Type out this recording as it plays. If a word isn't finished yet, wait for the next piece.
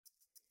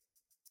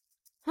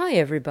Hi,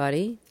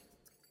 everybody.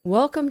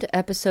 Welcome to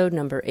episode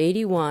number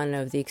 81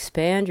 of the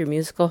Expand Your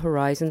Musical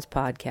Horizons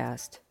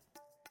podcast.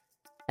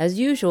 As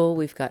usual,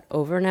 we've got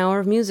over an hour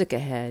of music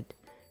ahead,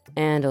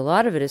 and a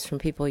lot of it is from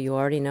people you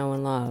already know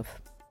and love.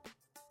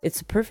 It's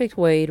the perfect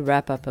way to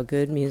wrap up a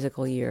good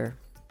musical year.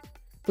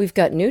 We've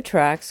got new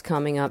tracks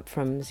coming up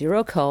from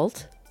Zero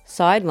Cult,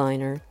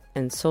 Sideliner,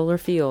 and Solar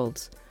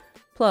Fields,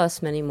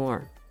 plus many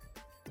more.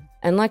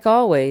 And like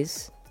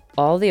always,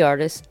 all the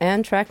artists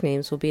and track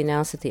names will be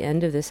announced at the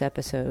end of this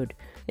episode,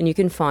 and you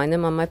can find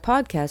them on my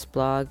podcast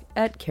blog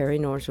at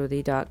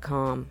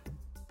carrienorseworthy.com.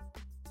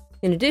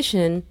 In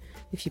addition,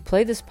 if you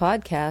play this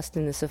podcast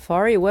in the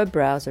Safari web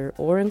browser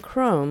or in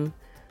Chrome,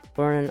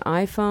 or on an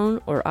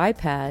iPhone or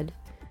iPad,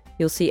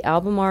 you'll see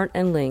album art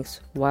and links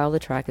while the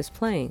track is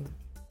playing.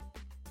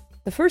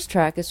 The first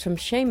track is from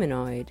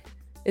ShaMANoid.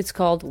 It's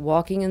called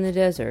Walking in the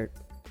Desert.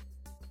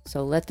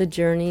 So let the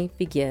journey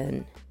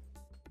begin.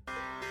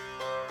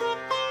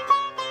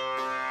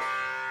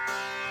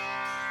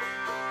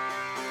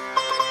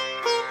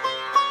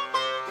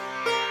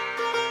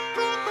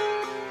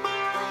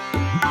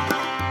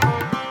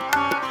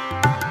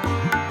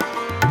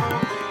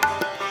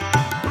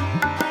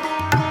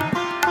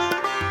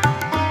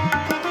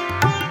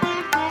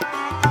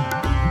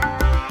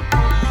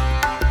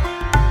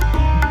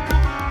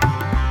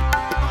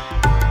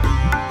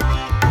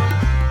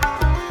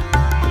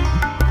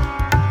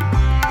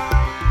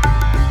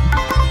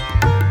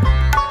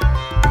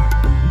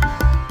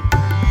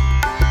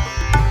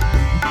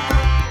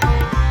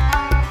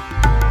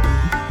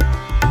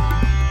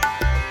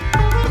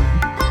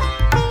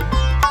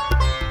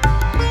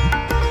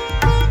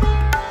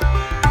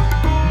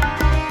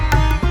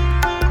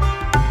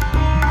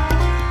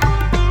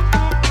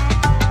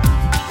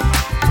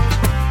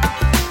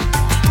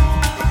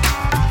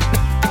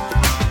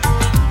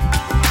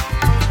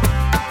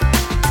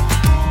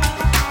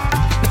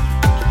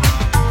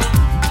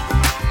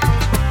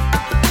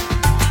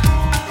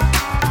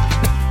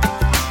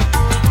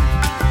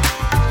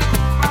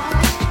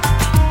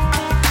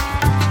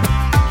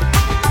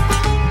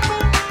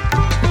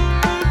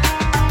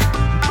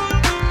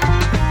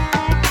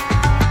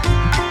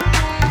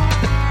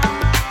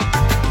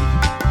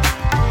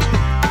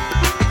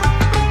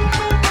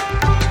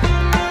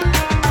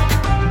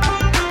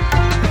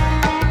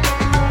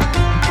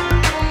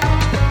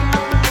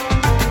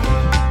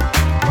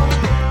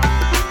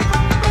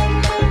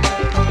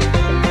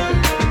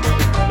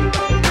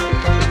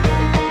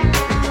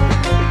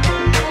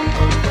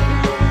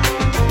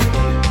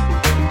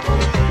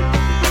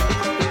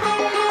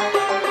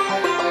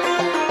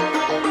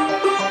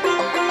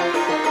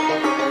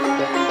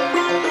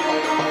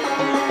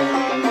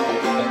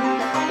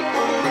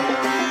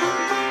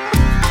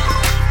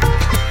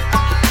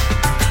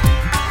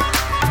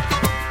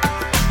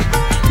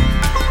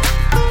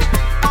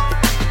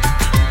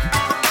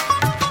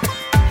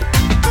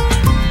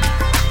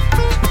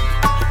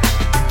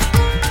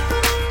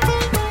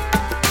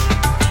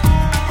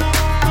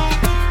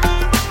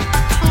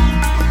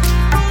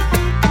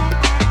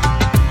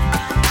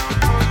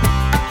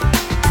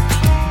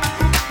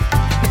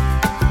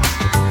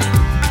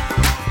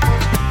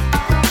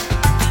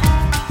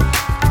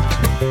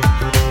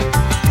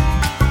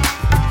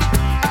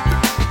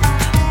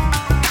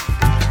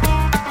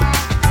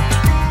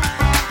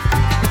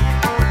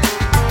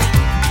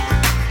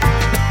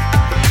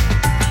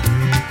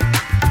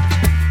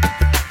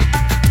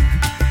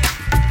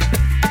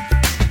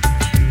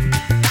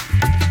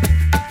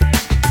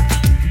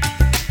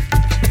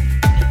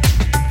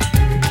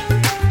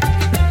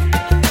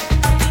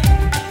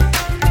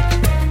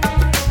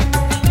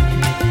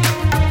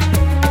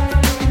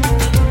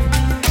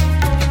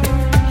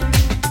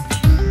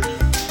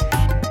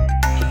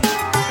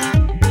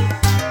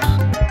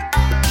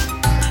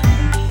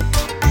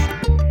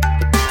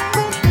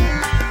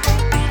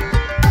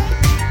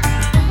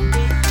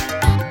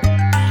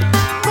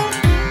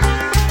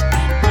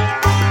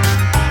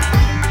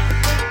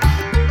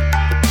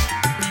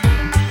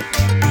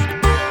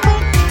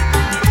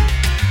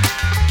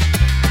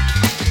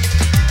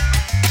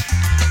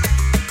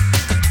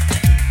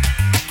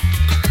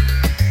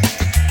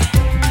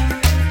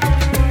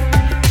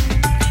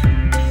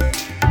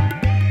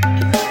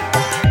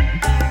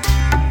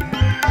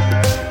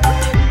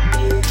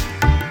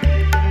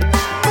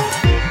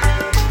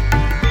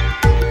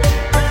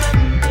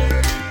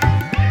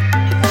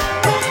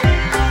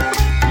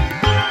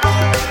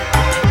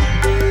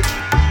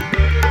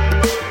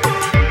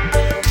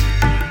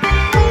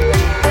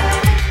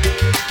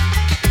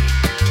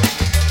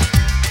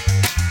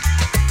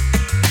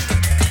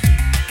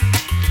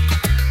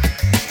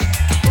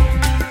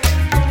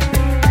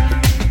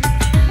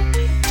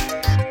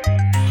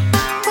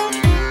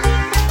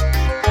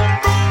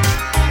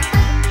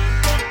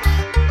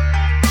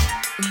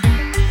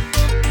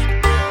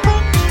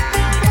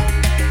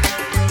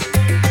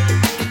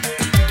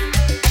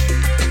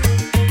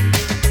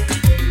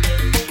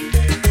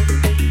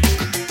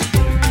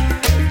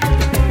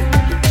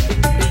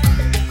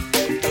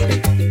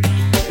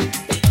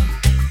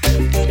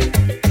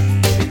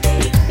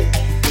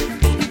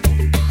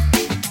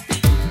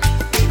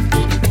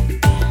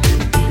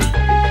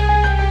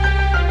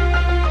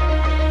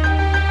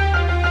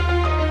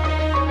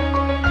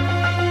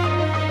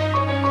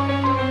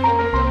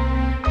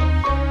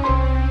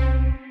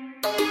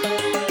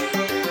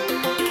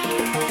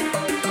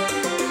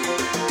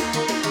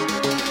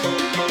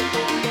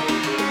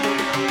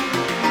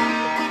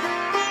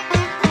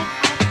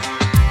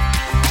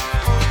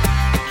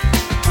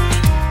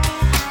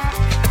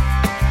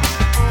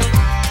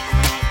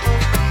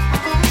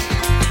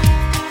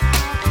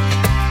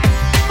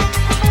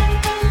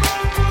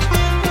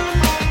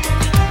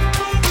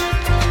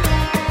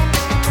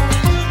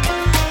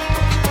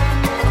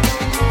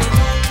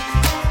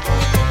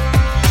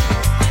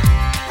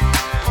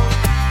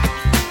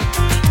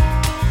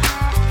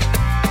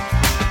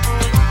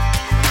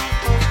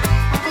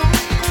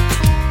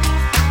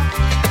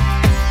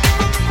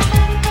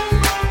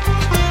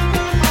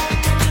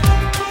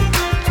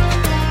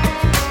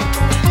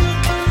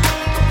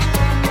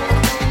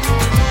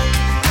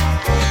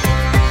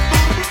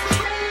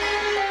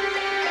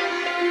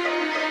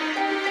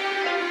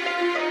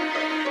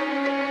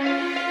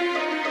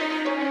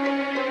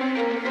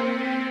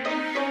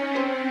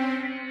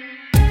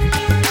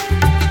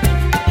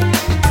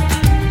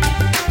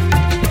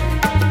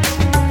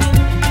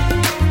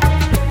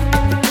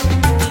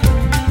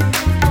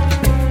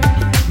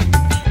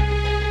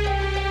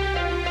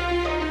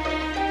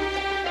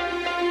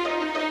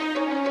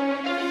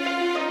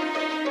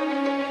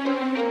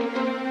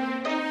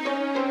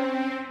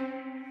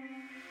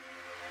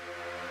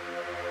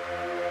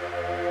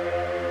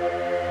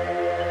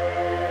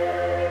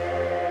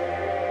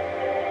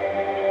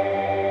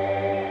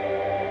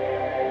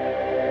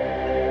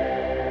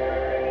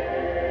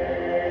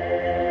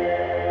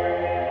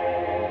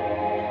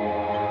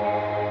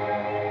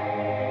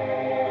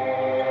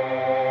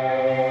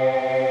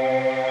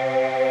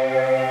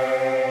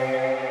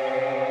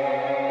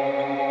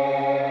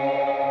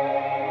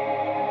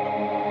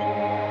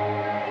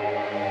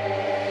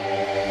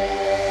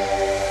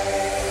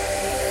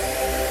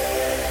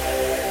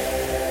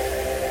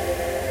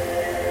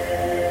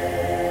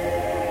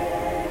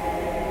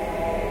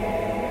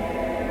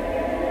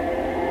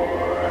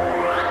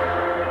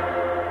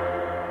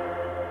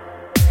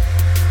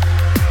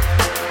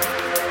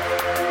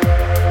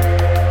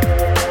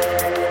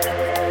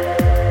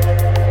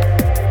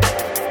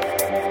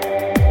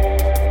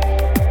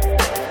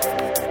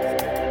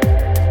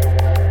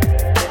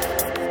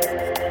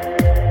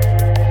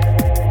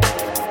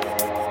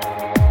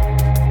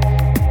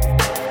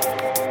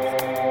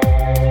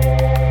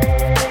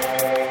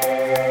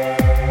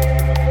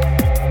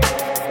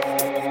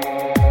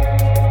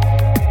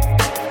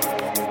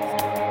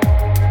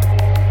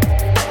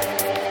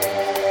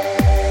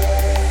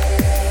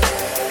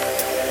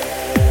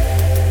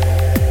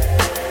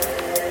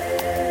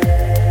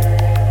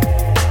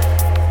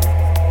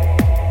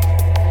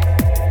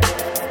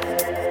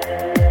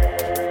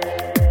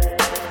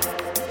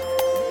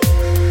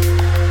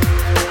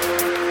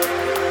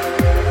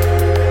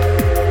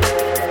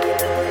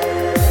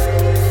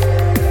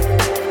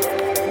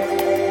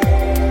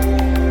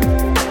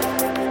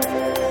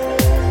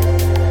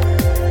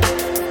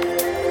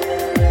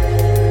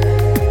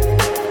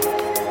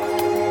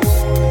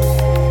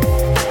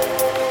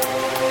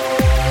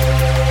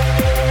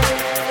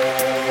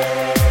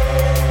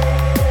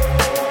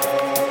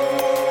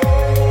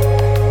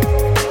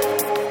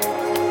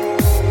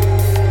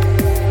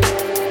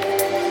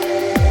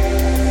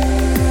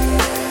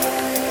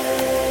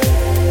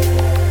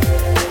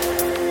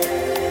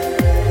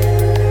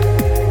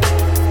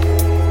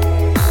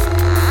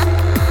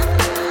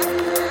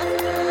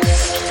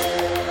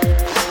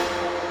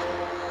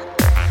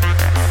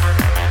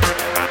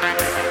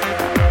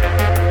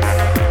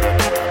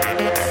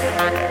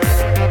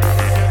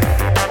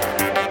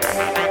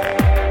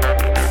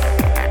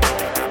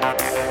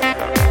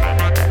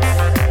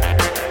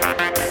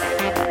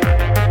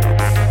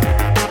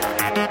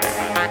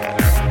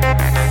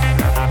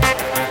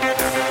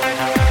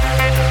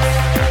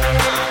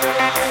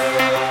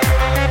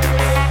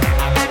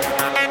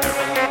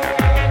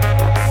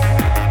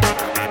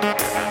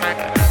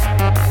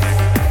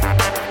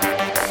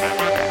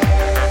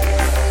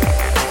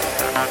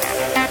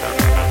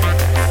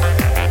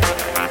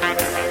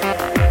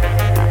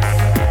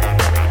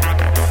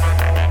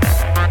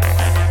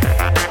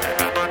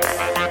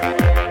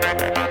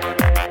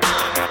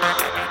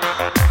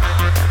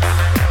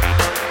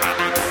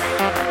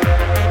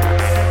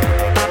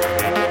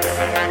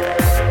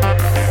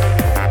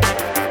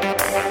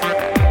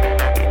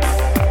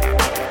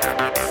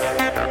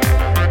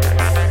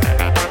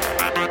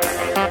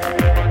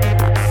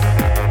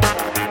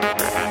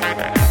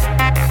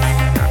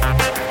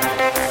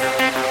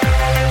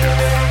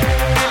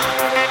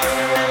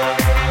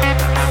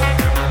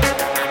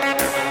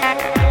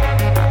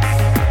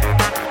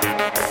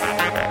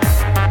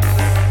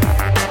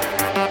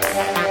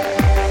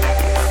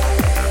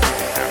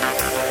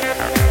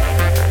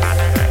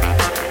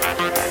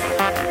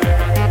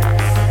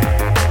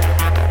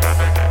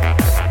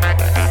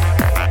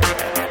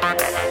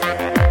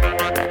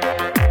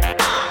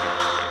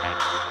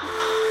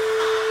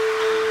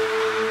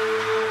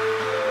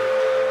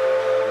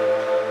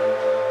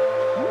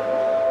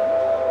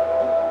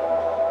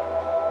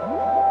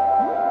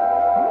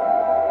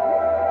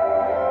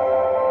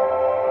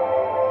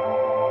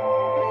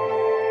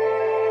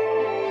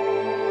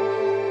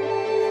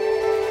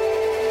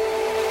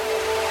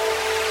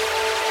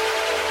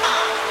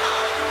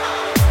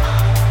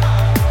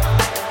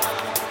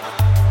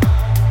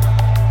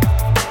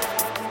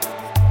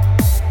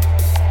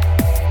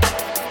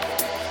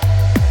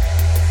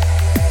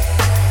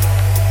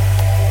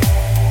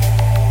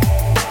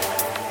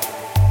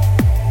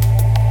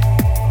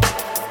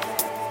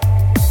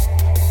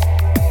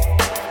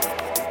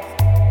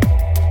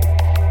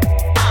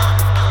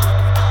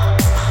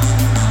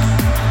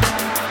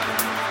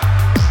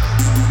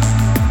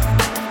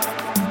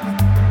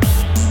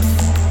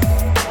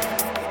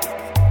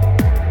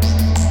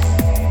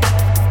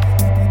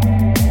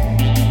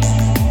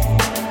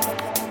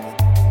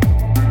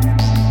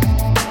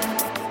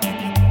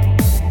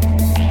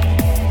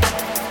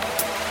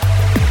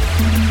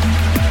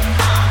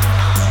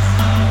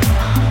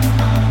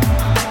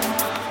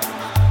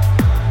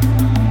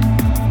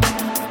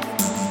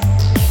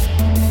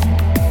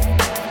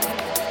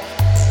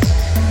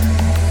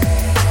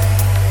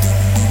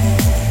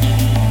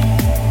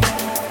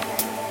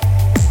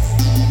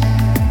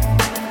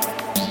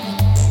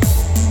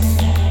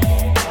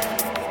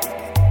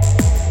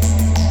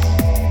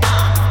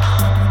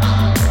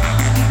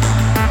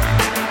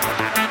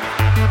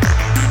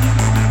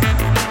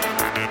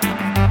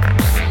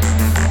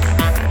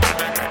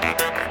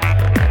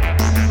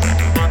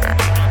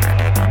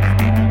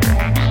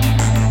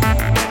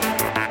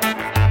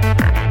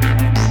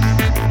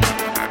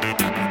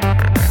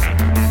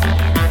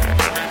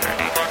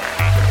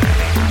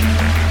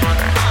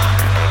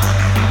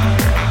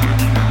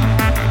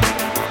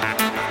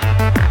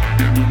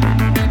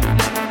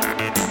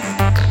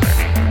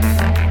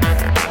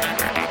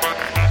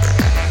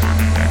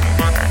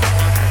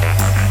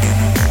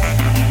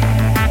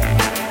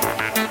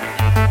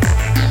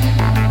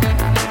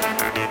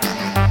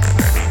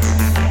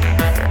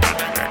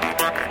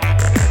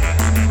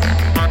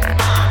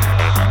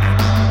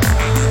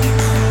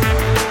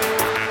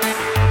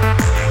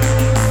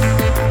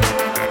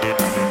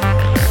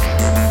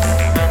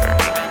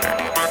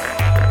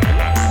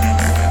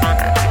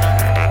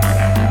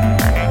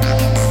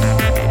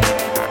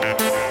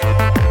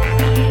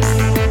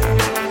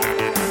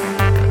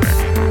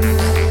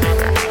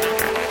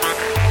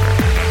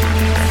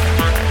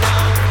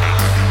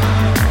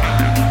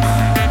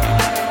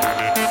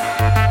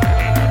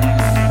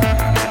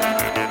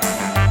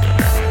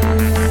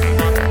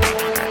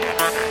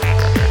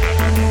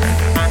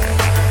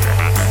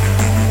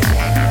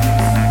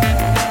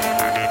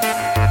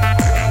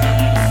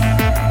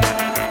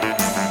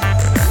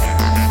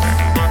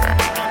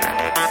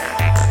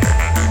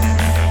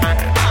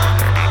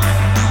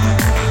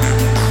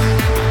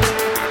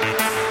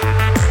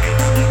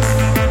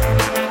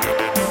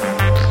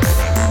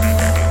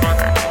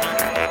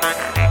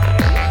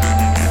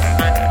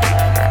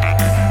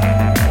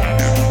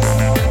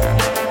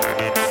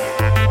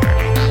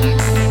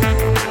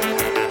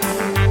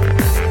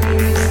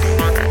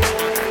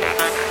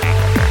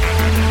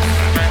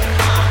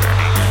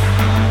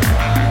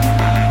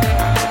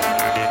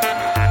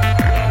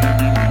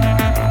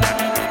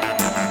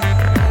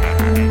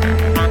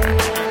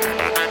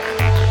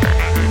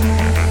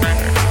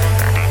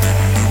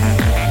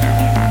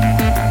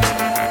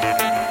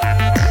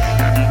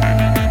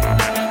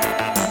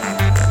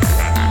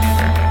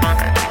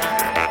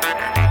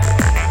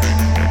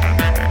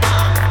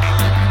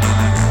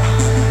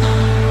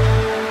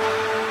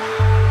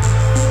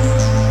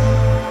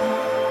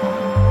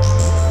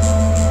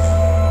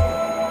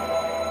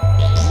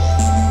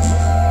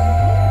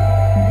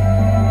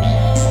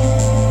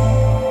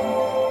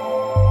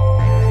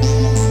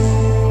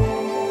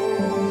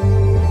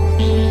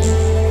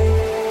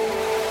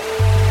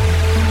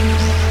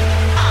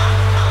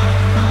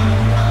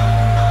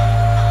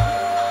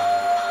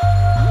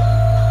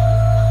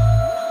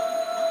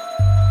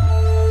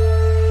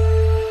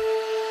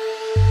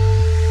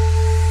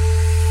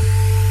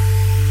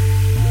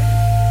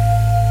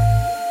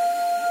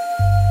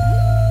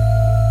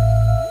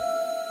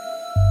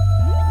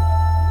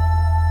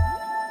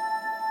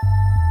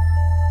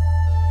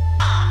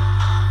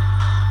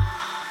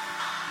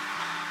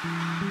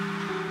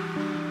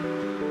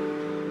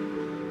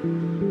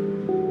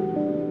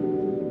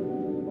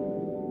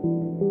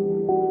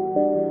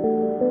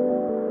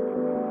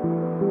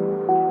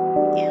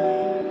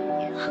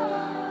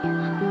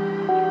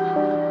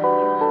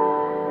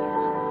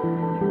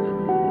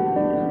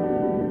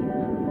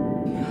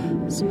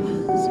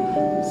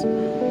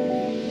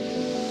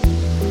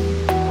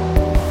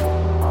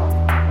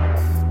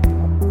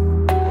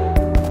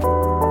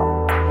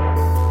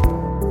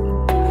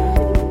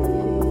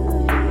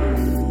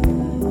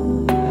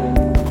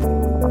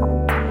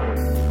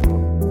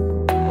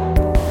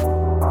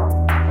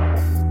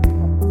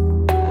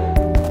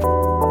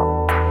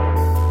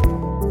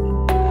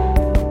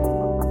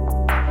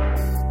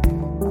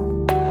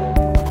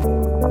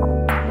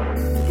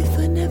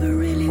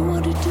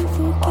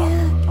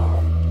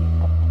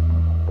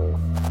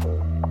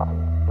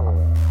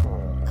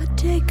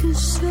 take a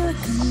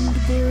second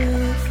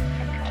breath.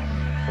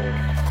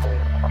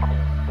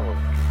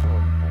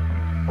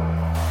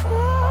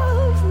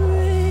 Every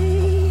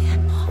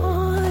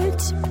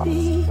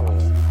heartbeat,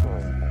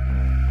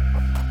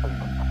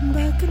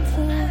 back and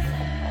forth.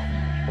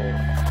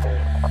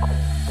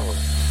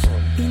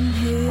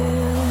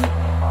 Inhale,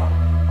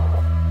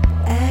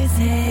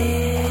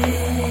 exhale.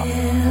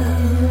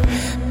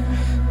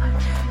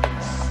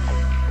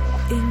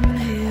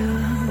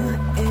 Inhale,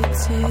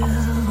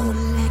 exhale,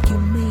 like you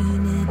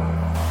mean it.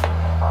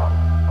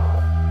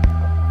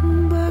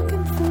 Back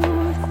and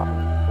forth,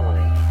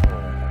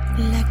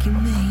 like you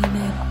mean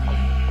it.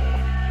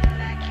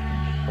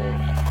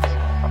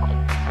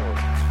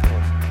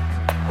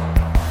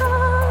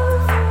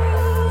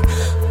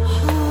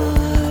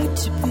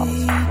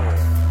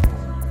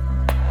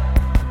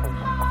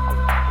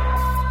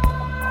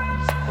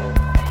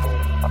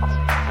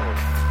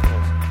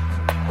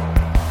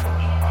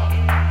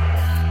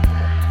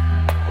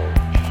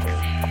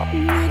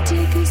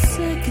 Take a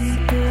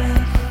second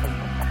breath,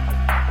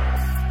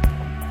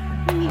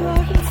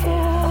 back and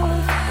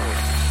forth,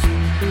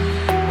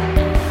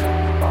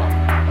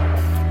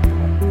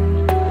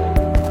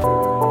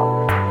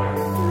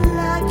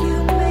 like you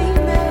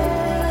mean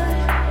it.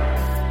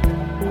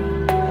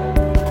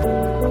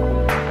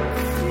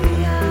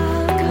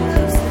 You're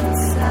close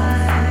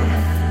inside,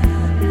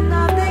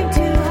 nothing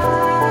to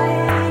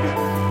hide.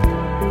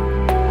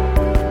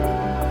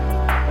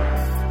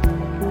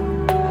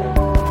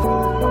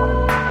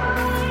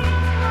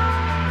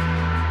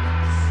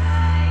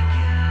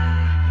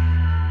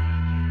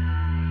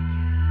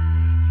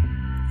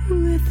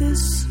 With a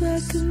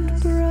second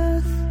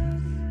breath,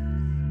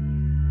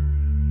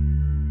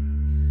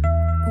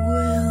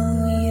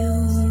 will you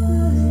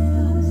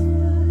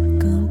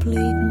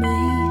complete me?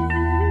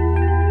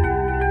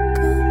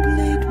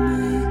 Complete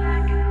me.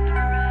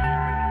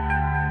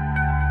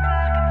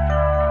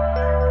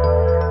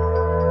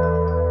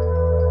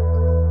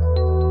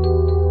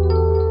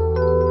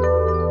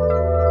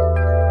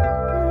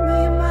 Be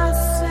my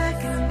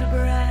second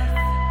breath,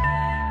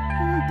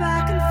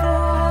 back and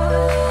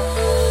forth.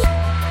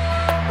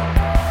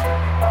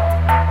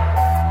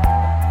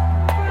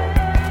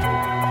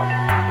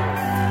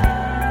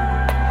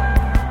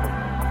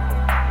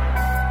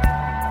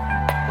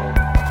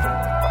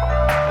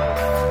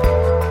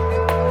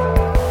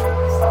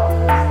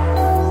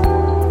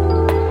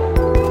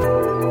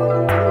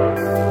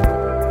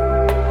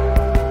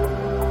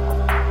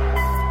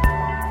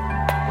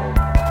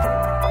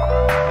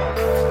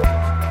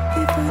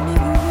 If I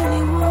never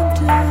really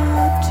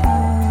wanted to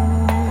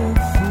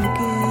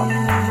forget,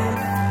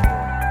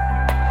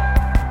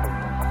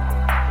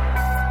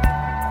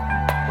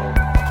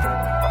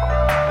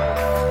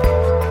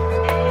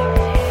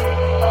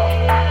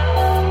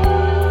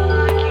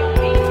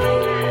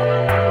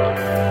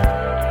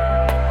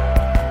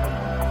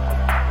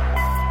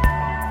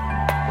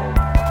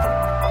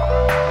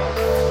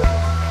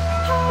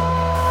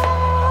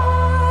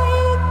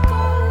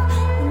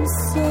 I'm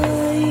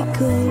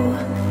psycho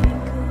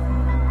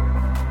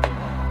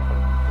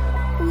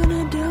when I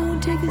don't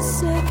take a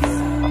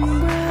second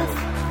breath.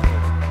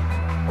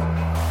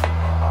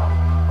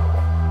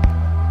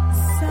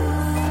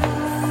 Sigh,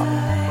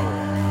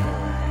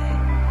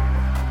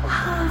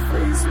 half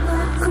is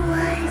not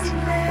quite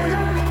there.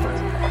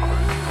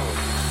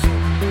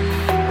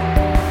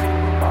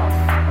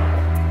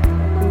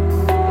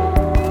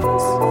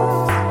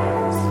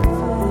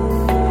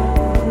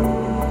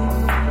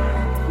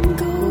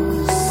 Go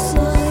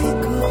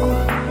psycho.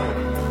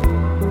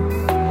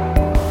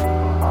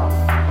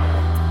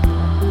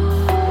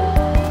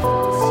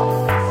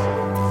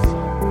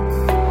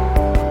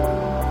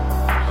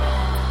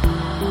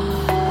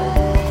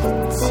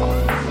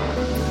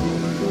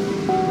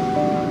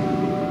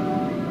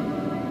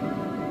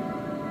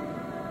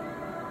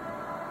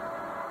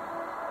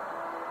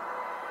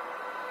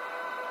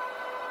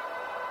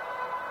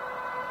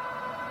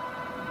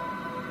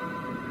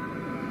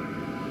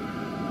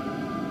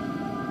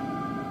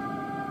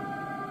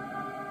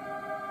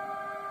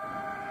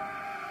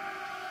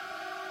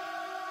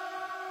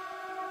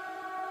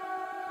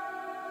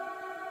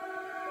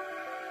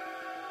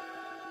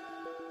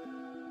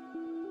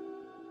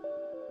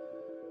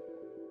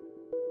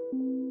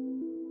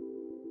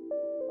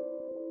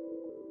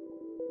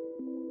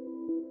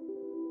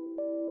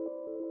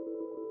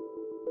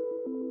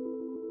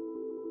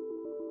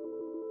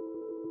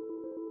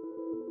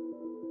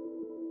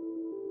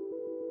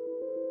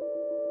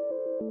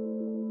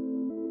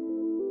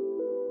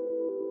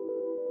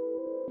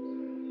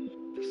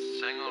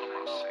 single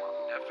most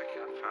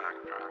significant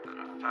factor that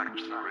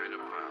affects the rate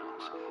of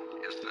violence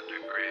is the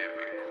degree of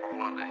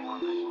equality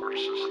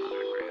versus the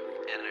degree of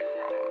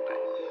inequality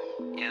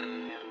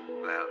in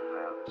that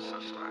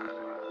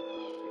society.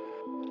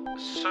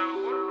 So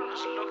what I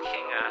was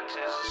looking at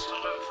is a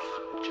sort of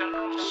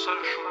general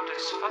social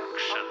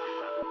dysfunction.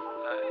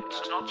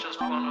 It's not just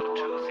one or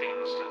two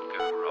things that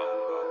go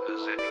wrong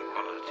as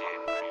inequality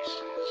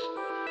increases.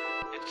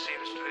 It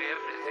seems to be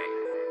everything.